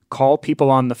call people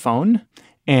on the phone.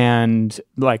 And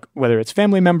like whether it's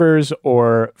family members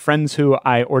or friends who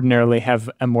I ordinarily have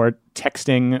a more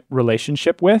texting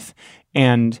relationship with,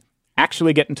 and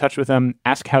actually get in touch with them,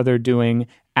 ask how they're doing,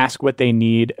 ask what they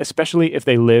need, especially if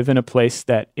they live in a place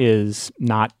that is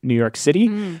not New York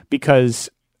City, because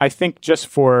I think just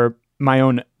for my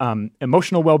own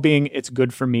emotional well-being, it's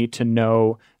good for me to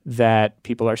know that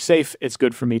people are safe. It's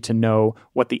good for me to know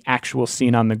what the actual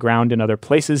scene on the ground in other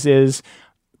places is.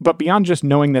 But beyond just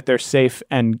knowing that they're safe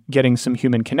and getting some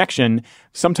human connection,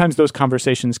 sometimes those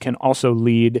conversations can also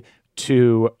lead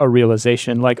to a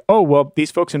realization like, oh, well,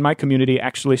 these folks in my community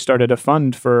actually started a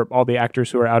fund for all the actors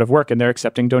who are out of work and they're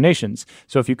accepting donations.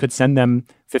 So if you could send them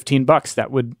 $15, that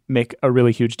would make a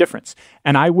really huge difference.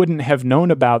 And I wouldn't have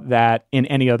known about that in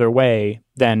any other way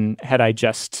than had I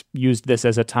just used this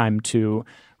as a time to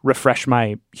refresh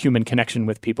my human connection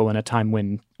with people in a time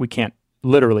when we can't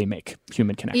literally make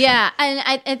human connection. Yeah, and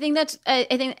I think that's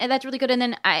really good. And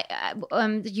then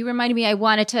you reminded me, I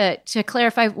wanted to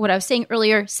clarify what I was saying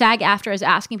earlier. SAG-AFTRA is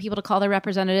asking people to call their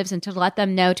representatives and to let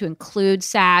them know to include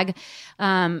SAG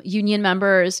union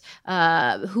members.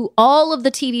 Who all of the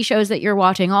TV shows that you're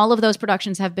watching, all of those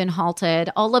productions have been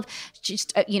halted. All of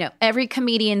every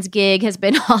comedian's gig has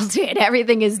been halted.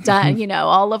 Everything is done.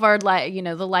 All of our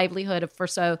the livelihood for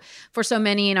so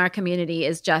many in our community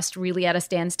is just really at a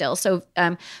standstill. So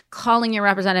calling your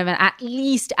representative and at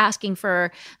least asking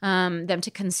for them to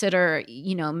consider,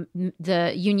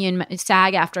 the union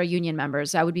SAG-AFTRA union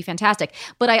members, that would be fantastic.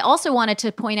 But I also wanted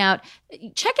to point out,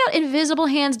 check out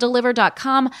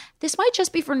invisiblehandsdeliver.com. This might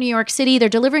just be for New York City. They're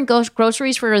delivering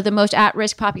groceries for the most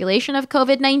at-risk population of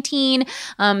COVID-19.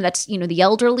 That's, the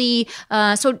elderly.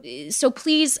 So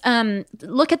please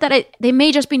look at that. They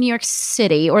may just be New York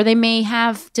City, or they may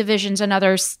have divisions in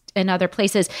other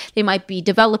places. They might be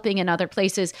developing in other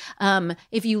places.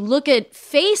 If you look at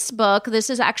Facebook, this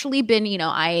has actually been,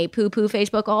 I poo-poo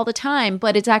Facebook all the time,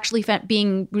 but it's actually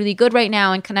being really good right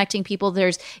now and connecting people.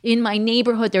 In my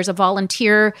neighborhood, there's a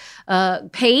volunteer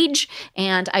page,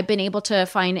 and I've been able to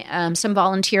find some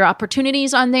volunteer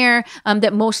opportunities on there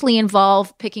that mostly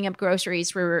involve picking up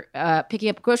groceries or picking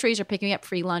up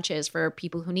free lunches for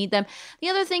people who need them. The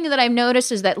other thing that I've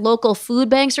noticed is that local food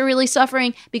banks are really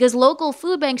suffering because local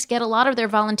food banks get a lot of their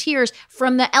volunteers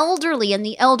from the elderly, and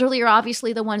the elderly are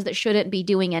obviously the ones that shouldn't be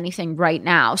doing anything right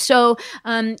now. So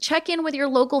check in with your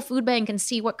local food bank and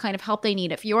see what kind of help they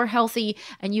need. If you're healthy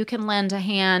and you can lend a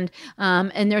hand,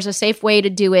 and there's a safe way to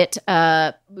do it,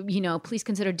 please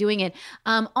consider doing it.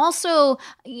 Also,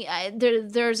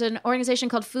 there's an organization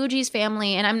called Fuji's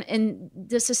Family, and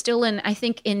this is still in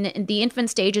the infant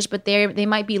stages, but they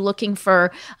might be looking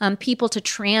for people to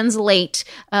translate.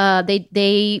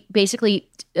 They basically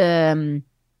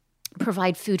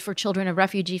provide food for children of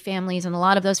refugee families, and a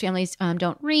lot of those families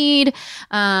don't read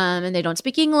and they don't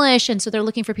speak English, and so they're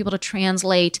looking for people to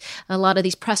translate a lot of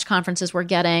these press conferences we're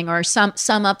getting, or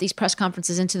sum up these press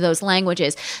conferences into those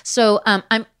languages. So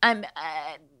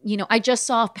I just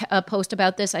saw a post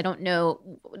about this. I don't know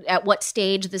at what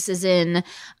stage this is in.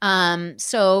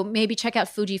 So maybe check out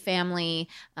Fuji Family,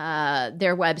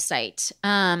 their website,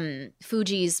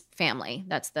 Fuji's family.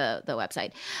 That's the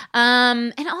website.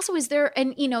 And also, is there,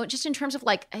 and just in terms of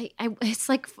like, it's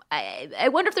like, I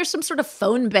wonder if there's some sort of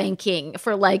phone banking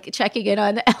for like checking in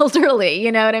on elderly,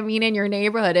 you know what I mean, in your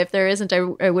neighborhood. If there isn't,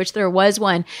 I wish there was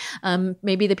one.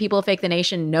 Maybe the people of Fake the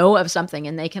Nation know of something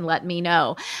and they can let me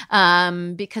know.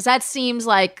 Because that seems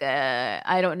like,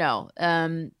 I don't know.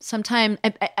 Sometime,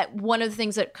 one of the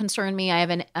things that concern me, I have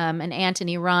an aunt in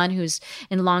Iran who's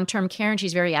in long-term care, and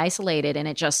she's very isolated, and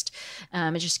it just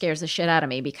scares the shit out of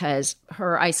me because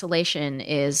her isolation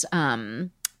is,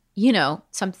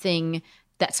 something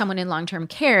that someone in long-term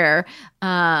care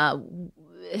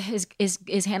is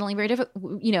handling very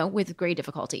with great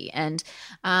difficulty. And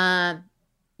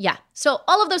yeah, so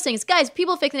all of those things, guys,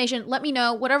 people of Fake the Nation, let me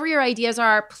know whatever your ideas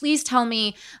are. Please tell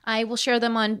me. I will share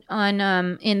them on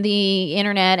in the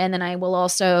internet, and then I will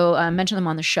also mention them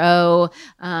on the show.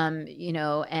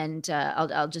 And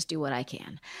I'll just do what I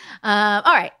can.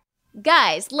 All right,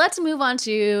 guys, let's move on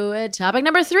to topic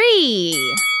number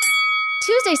 3.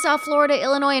 Tuesday saw Florida,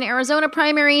 Illinois, and Arizona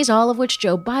primaries, all of which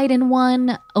Joe Biden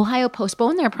won. Ohio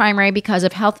postponed their primary because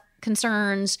of health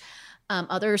concerns.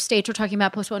 Other states were talking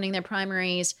about postponing their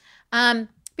primaries.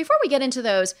 Before we get into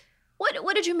those,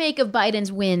 what did you make of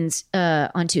Biden's wins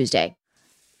on Tuesday?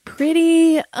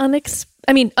 Pretty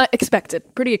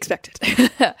expected. Pretty expected.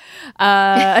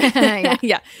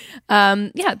 Yeah.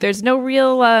 There's no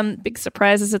real big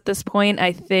surprises at this point.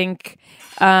 I think,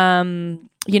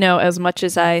 as much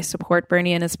as I support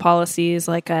Bernie and his policies,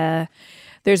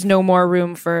 there's no more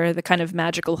room for the kind of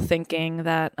magical thinking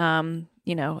that,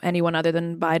 anyone other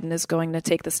than Biden is going to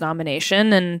take this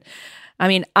nomination. And I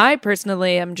mean, I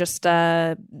personally am just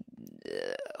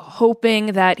hoping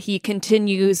that he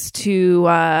continues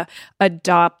to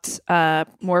adopt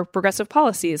more progressive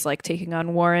policies, like taking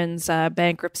on Warren's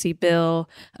bankruptcy bill,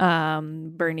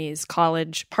 Bernie's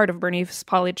college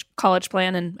college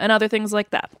plan, and other things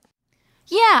like that.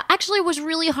 Yeah, actually was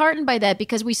really heartened by that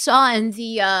because we saw in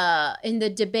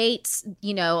the debates,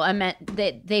 I meant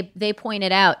that they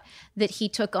pointed out that he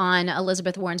took on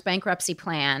Elizabeth Warren's bankruptcy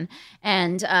plan,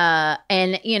 and my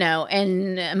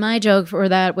joke for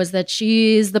that was that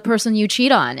she's the person you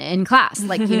cheat on in class,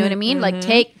 like, you know what I mean, like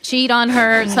cheat on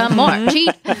her some more,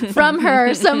 cheat from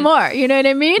her some more, you know what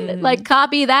I mean, like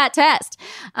copy that test,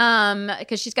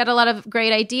 because she's got a lot of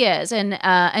great ideas,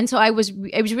 and so it was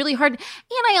really hard,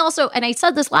 and I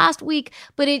said this last week,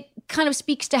 but it kind of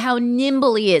speaks to how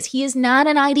nimble he is. He is not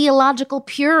an ideological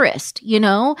purist,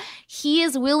 he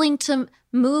is willing to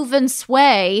move and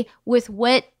sway with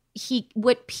what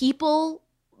people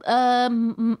are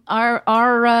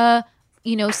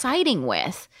siding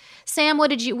with. Sam,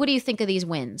 what do you think of these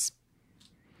wins?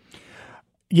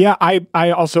 Yeah,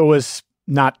 I also was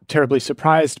not terribly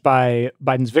surprised by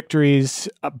Biden's victories,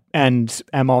 and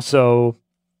am also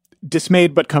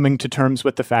dismayed but coming to terms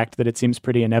with the fact that it seems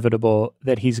pretty inevitable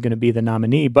that he's going to be the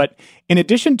nominee. But in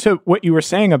addition to what you were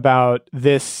saying about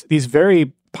these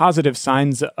very positive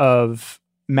signs of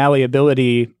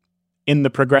malleability in the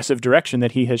progressive direction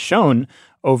that he has shown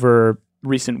over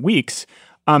recent weeks,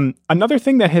 another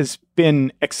thing that has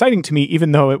been exciting to me,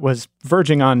 even though it was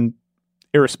verging on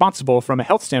irresponsible from a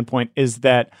health standpoint, is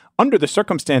that under the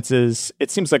circumstances,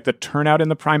 it seems like the turnout in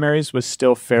the primaries was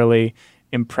still fairly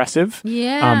impressive.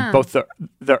 Yeah. Both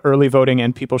the early voting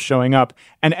and people showing up.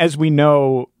 And as we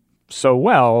know so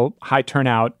well, high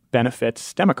turnout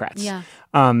benefits Democrats. Yeah.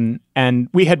 And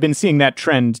we had been seeing that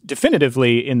trend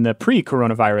definitively in the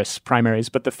pre-coronavirus primaries,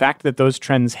 but the fact that those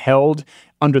trends held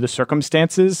under the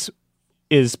circumstances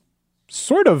is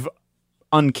sort of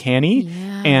uncanny,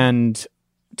 and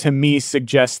to me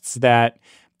suggests that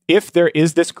if there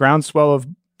is this groundswell of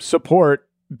support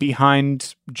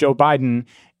behind Joe Biden,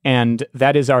 and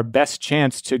that is our best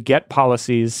chance to get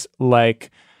policies like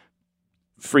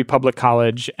free public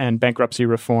college and bankruptcy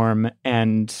reform,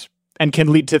 and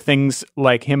can lead to things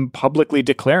like him publicly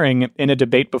declaring in a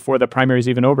debate before the primary is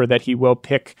even over that he will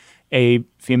pick a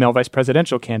female vice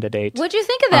presidential candidate. What'd you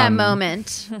think of that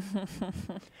moment?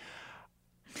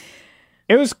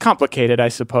 It was complicated, I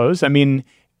suppose. I mean,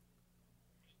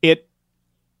 it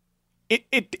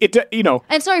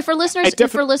And sorry for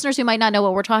listeners who might not know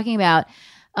what we're talking about.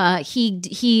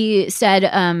 He said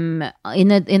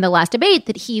in the last debate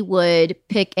that he would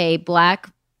pick a black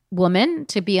woman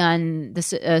to be on the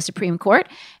Supreme Court,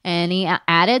 and he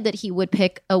added that he would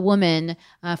pick a woman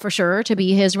for sure to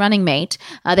be his running mate.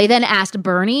 They then asked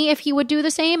Bernie if he would do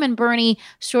the same, and Bernie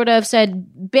sort of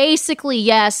said basically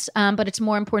yes, but it's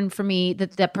more important for me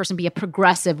that that person be a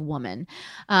progressive woman.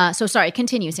 So sorry,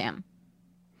 continue, Sam.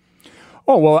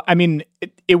 Oh, well, I mean,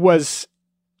 it was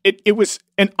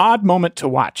an odd moment to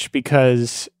watch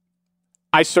because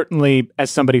I certainly, as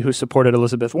somebody who supported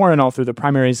Elizabeth Warren all through the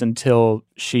primaries until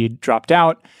she dropped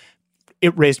out,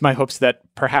 it raised my hopes that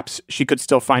perhaps she could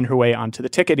still find her way onto the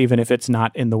ticket, even if it's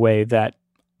not in the way that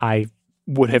I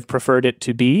would have preferred it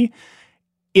to be.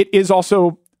 It is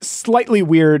also slightly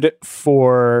weird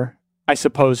for, I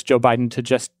suppose, Joe Biden to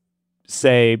just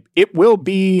say it will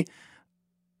be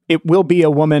a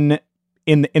woman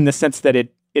in the sense that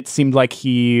it seemed like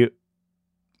he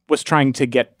was trying to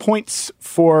get points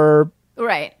for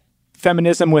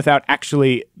feminism without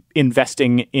actually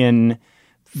investing in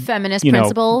feminist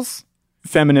principles.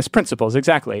 Feminist principles,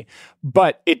 exactly.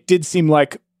 But it did seem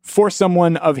like for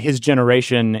someone of his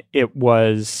generation, it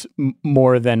was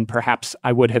more than perhaps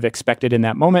I would have expected in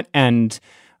that moment, and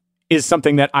is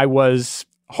something that I was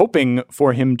hoping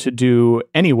for him to do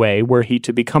anyway, were he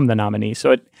to become the nominee.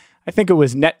 So I think it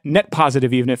was net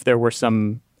positive, even if there were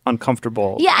some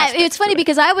uncomfortable. Yeah, it's funny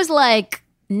because I was like,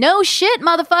 no shit,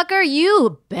 motherfucker,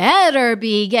 you better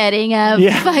be getting a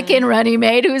fucking running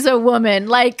mate who's a woman.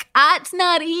 Like, that's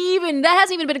not even, that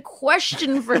hasn't even been a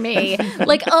question for me.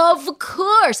 Like, of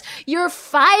course, you're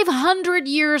 500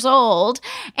 years old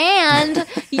and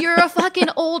you're a fucking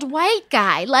old white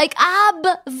guy. Like,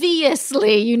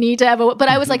 obviously you need to have a, but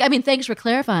I was like, I mean, thanks for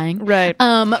clarifying. Right.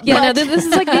 This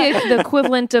is like the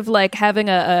equivalent of like having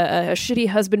a shitty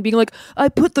husband being like, I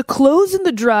put the clothes in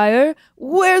the dryer.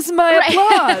 Where's my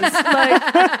applause? Like,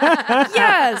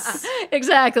 yes,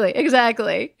 exactly.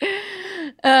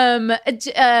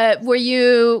 Were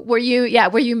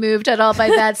you moved at all by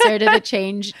that? Sarah, did it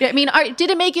change? I mean, did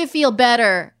it make you feel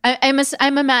better?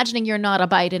 I'm imagining you're not a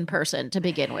Biden person to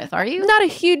begin with, are you? Not a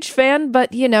huge fan, but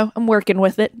I'm working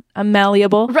with it. I'm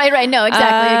malleable. Right. No,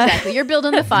 exactly. You're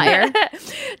building the fire.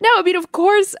 No, I mean, of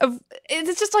course,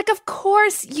 it's just like, of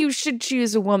course you should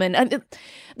choose a woman.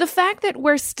 The fact that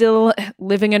we're still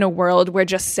living in a world where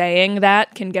just saying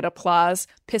that can get applause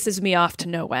pisses me off to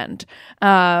no end.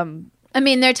 I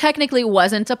mean, there technically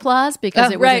wasn't applause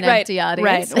because it was an empty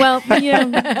audience. Right. Well,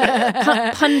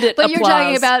 pundit but applause. You're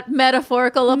talking about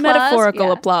metaphorical applause?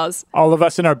 Metaphorical applause. All of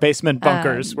us in our basement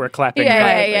bunkers were clapping.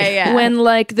 Yeah. When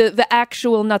like the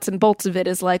actual nuts and bolts of it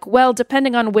is like, well,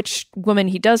 depending on which woman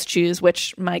he does choose,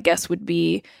 which my guess would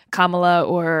be Kamala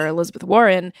or Elizabeth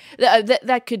Warren,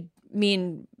 that could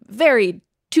mean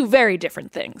two very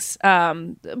different things.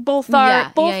 Both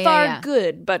are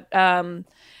good, but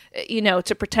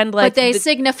to pretend like, but they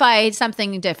signify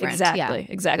something different. Exactly.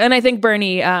 And I think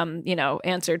Bernie,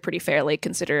 answered pretty fairly,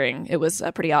 considering it was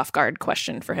a pretty off-guard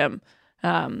question for him.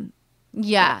 Well,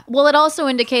 it also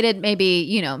indicated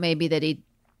maybe that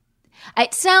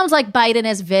it sounds like Biden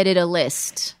has vetted a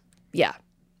list. Yeah.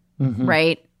 Mm-hmm.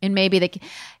 Right. And maybe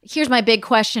here's my big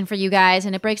question for you guys,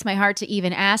 and it breaks my heart to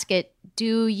even ask it.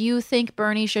 Do you think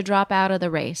Bernie should drop out of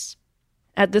the race?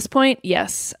 At this point,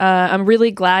 yes. I'm really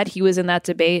glad he was in that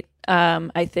debate.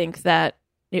 I think that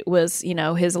it was,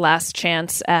 his last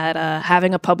chance at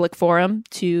having a public forum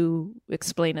to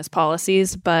explain his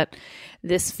policies. But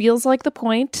this feels like the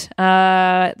point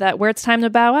where it's time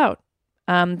to bow out.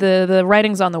 The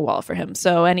writing's on the wall for him.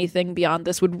 So anything beyond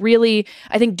this would really,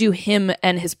 I think, do him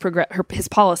and his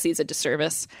policies a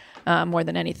disservice more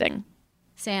than anything.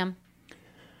 Sam?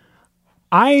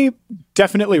 I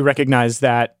definitely recognize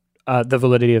that, the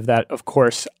validity of that, of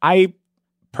course. I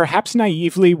perhaps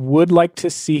naively would like to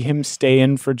see him stay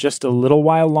in for just a little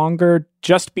while longer,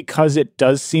 just because it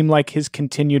does seem like his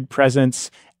continued presence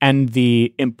and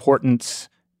the importance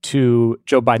to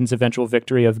Joe Biden's eventual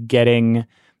victory of getting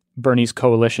Bernie's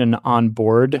coalition on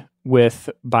board with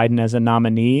Biden as a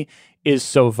nominee is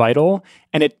so vital.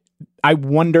 And I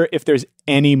wonder if there's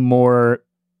any more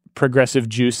progressive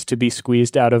juice to be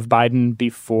squeezed out of Biden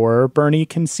before Bernie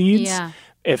concedes. Yeah.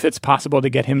 If it's possible to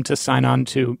get him to sign on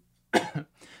to,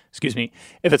 excuse me,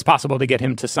 if it's possible to get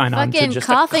him to sign on to just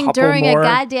coughing a couple during more. a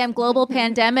goddamn global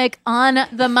pandemic on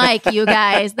the mic, you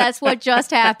guys. That's what just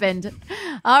happened.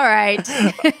 All right.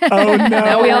 Oh no.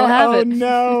 Now we all have it. Oh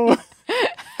no.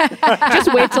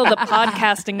 Just wait till the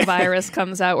podcasting virus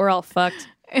comes out. We're all fucked.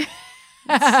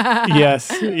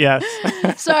 Yes.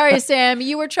 Sorry, Sam.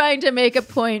 You were trying to make a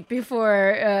point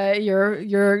before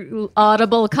your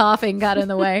audible coughing got in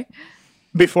the way.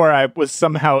 Before I was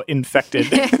somehow infected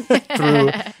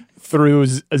through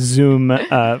a Zoom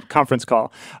conference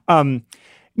call.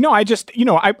 No, I just,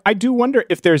 I do wonder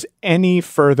if there's any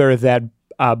further that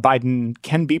Biden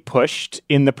can be pushed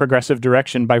in the progressive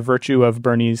direction by virtue of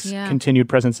Bernie's continued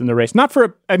presence in the race. Not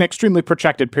for an extremely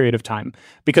protracted period of time,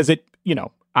 because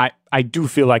I do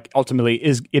feel like ultimately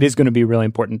it is going to be really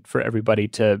important for everybody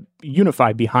to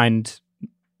unify behind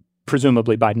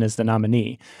presumably Biden as the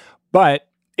nominee. But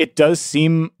it does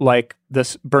seem like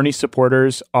this Bernie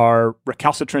supporters are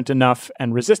recalcitrant enough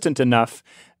and resistant enough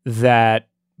that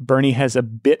Bernie has a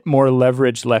bit more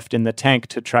leverage left in the tank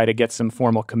to try to get some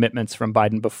formal commitments from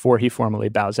Biden before he formally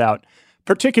bows out,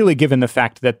 particularly given the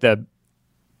fact that the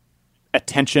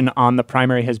attention on the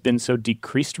primary has been so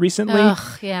decreased recently.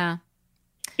 Ugh, yeah.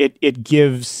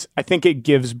 I think it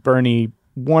gives Bernie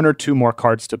one or two more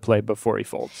cards to play before he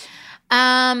folds.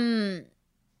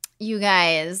 You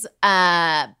guys,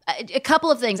 a couple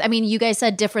of things. I mean, you guys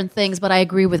said different things, but I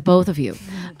agree with both of you.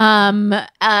 Opposite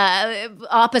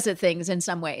things in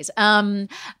some ways.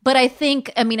 But I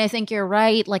think you're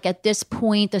right. Like at this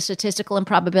point, the statistical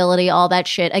improbability, all that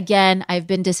shit. Again, I've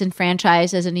been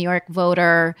disenfranchised as a New York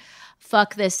voter.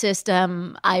 Fuck this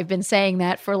system. I've been saying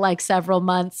that for like several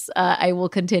months. I will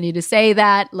continue to say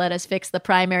that. Let us fix the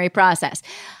primary process.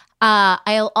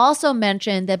 I'll also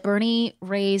mention that Bernie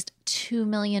raised $2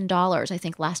 million, I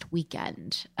think, last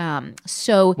weekend.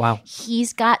 So wow.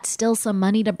 He's got still some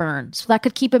money to burn. So that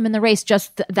could keep him in the race,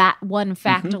 just that one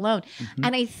fact alone. Mm-hmm.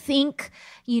 And I think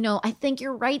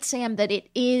you're right, Sam, that it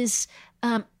is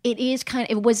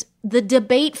the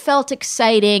debate felt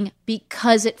exciting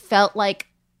because it felt like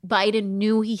Biden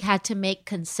knew he had to make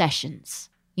concessions,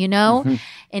 and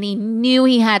he knew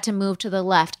he had to move to the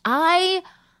left. I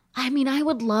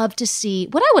would love to see,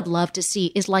 what I would love to see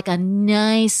is like a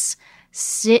nice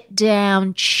sit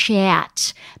down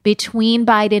chat between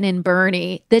Biden and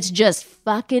Bernie that's just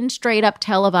fucking straight up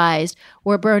televised,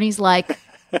 where Bernie's like,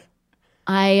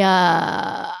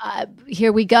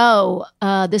 here we go.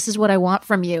 This is what I want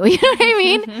from you. You know what I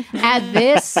mean? Add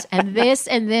this and this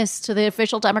and this to the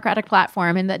official Democratic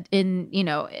platform at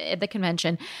the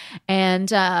convention,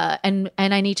 and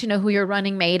I need to know who your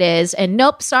running mate is. And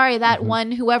nope, sorry, that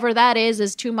one, whoever that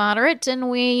is too moderate, and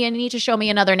you need to show me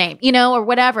another name, or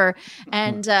whatever.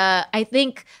 And I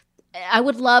think I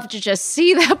would love to just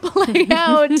see that play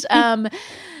out.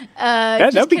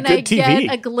 That'd be good TV.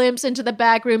 Get a glimpse into the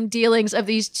backroom dealings of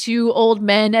these two old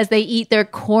men as they eat their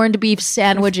corned beef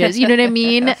sandwiches? You know what I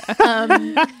mean?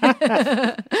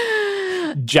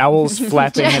 Jowls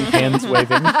flapping and hands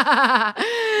waving.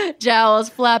 Jowls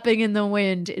flapping in the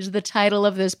wind is the title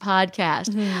of this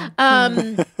podcast.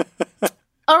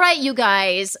 All right, you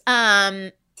guys.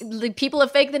 The people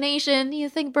of Fake the Nation, you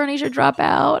think Bernie should drop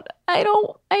out?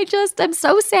 I'm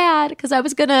so sad because I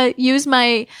was going to use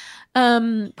my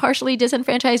partially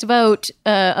disenfranchised vote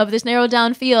of this narrowed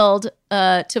down field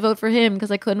to vote for him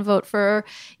because I couldn't vote for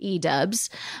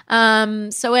E-dubs.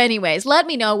 So anyways, let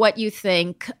me know what you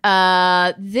think.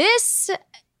 This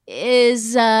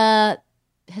has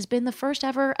been the first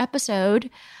ever episode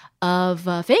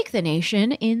of Fake the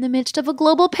Nation in the midst of a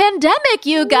global pandemic,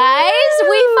 you guys. Woo!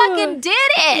 We fucking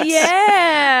did it.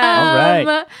 Yeah. All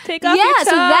right. Take off your top.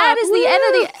 So that is the end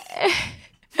of the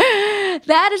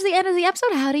that is the end of the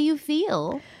episode. How do you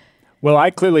feel? Well, I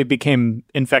clearly became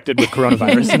infected with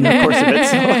coronavirus in the course of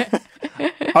it.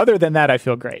 So other than that, I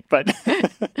feel great. But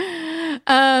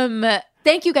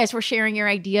thank you guys for sharing your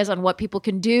ideas on what people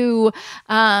can do,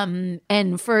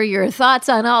 and for your thoughts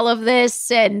on all of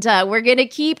this. And we're going to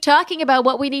keep talking about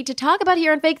what we need to talk about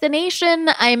here on Fake the Nation.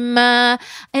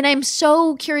 I'm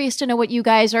so curious to know what you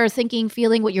guys are thinking,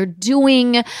 feeling, what you're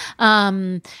doing.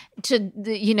 I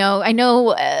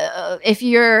know if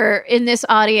you're in this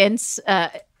audience,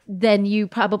 then you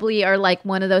probably are like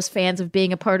one of those fans of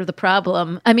being a part of the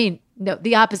problem. I mean, no,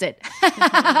 the opposite.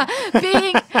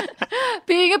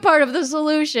 being a part of the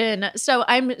solution. So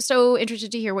I'm so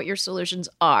interested to hear what your solutions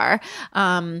are.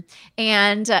 And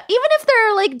even if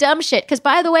they're like dumb shit, because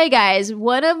by the way, guys,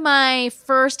 one of my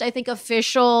first, I think,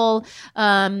 official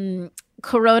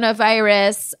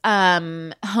coronavirus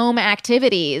home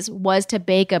activities was to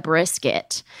bake a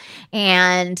brisket.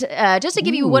 And just to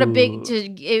give you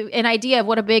an idea of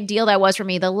what a big deal that was for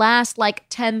me, the last like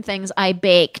 10 things I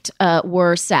baked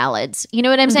were salads. You know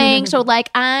what I'm saying? So like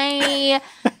I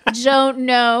don't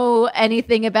know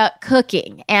anything about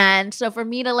cooking. And so for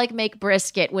me to like make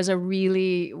brisket was a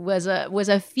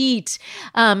feat.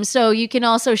 So you can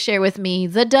also share with me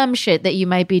the dumb shit that you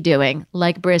might be doing,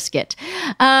 like brisket.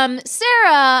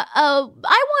 Sarah, I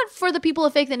want for the people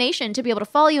of Fake the Nation to be able to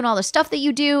follow you and all the stuff that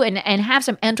you do and have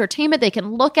some entertainment they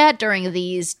can look at during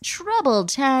these troubled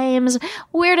times.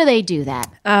 Where do they do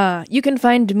that? You can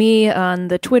find me on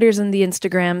the Twitters and the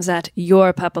Instagrams at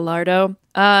your Pappalardo.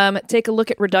 Take a look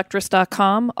at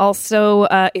reductress.com. Also,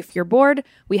 if you're bored,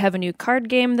 we have a new card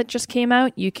game that just came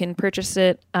out. You can purchase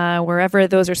it wherever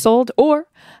those are sold or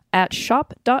at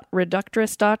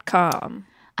shop.reductress.com.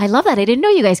 I love that. I didn't know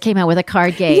you guys came out with a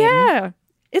card game. Yeah.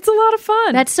 It's a lot of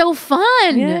fun. That's so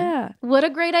fun. Yeah. What a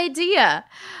great idea.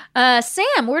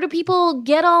 Sam, where do people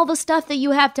get all the stuff that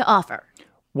you have to offer?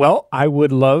 Well, I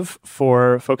would love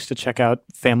for folks to check out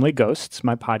Family Ghosts,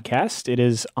 my podcast. It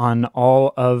is on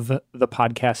all of the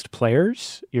podcast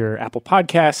players, your Apple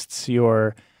Podcasts,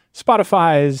 your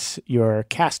Spotify's, your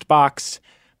CastBox.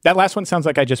 That last one sounds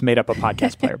like I just made up a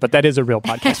podcast player, but that is a real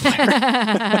podcast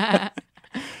player.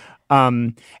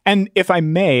 And if I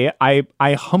may,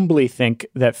 I humbly think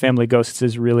that Family Ghosts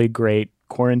is really great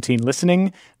quarantine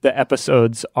listening. The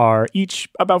episodes are each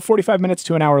about 45 minutes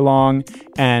to an hour long,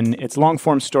 and it's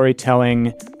long-form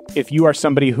storytelling. If you are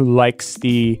somebody who likes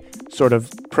the sort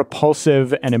of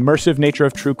propulsive and immersive nature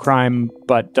of true crime,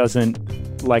 but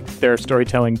doesn't like their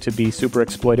storytelling to be super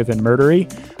exploitive and murdery,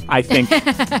 I think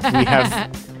we have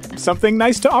something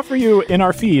nice to offer you in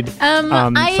our feed. So I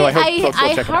hope folks will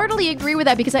check it out. Heartily agree with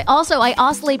that, because I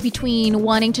oscillate between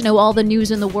wanting to know all the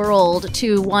news in the world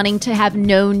to wanting to have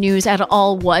no news at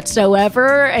all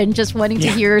whatsoever, and just wanting to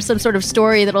hear some sort of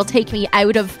story that'll take me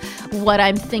out of what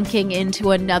I'm thinking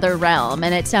into another realm.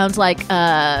 And it sounds like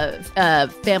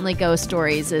Family Ghost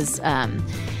Stories is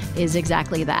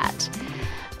exactly that.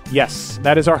 Yes,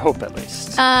 that is our hope, at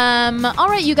least. All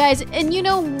right, you guys, and you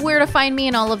know where to find me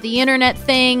and all of the internet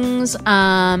things.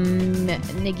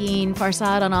 Nagin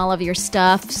Farsad on all of your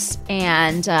stuffs,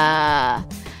 and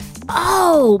what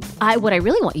I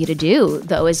really want you to do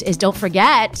though is don't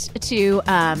forget to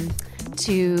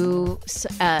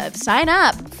sign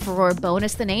up for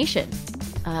Bonus the Nation.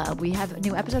 We have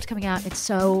new episodes coming out. It's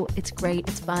great.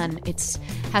 It's fun. It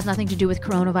has nothing to do with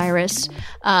coronavirus.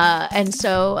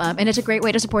 And it's a great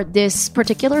way to support this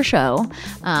particular show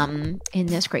in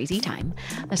this crazy time.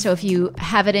 So if you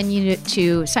have it in you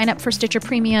to sign up for Stitcher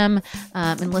Premium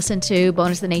and listen to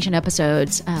Bonus the Nation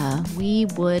episodes, we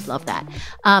would love that.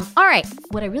 All right.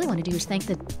 What I really want to do is thank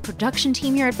the production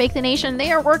team here at Bake the Nation.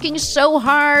 They are working so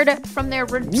hard from their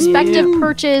respective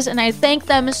perches, and I thank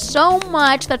them so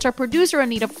much. That's our producer,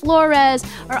 Anita Flores,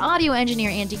 our audio engineer,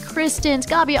 Andy Christens,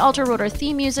 Gabi Alter wrote our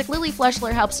theme music, Lily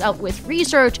Fleshler helps out with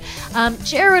research,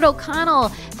 Jared O'Connell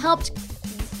helped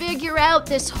figure out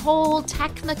this whole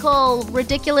technical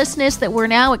ridiculousness that we're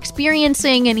now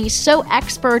experiencing, and he's so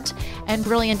expert and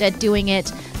brilliant at doing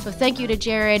it. So thank you to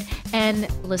Jared. And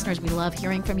listeners, we love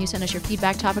hearing from you. Send us your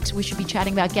feedback, topics we should be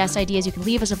chatting about, guest ideas. You can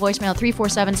leave us a voicemail,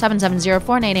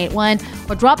 347-770-4981,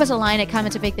 or drop us a line at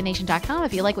comments@bakethenation.com.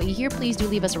 If you like what you hear, please do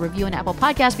leave us a review on Apple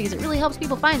Podcasts, because it really helps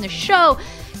people find the show.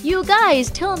 You guys,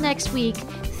 till next week,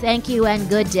 thank you and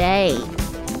good day.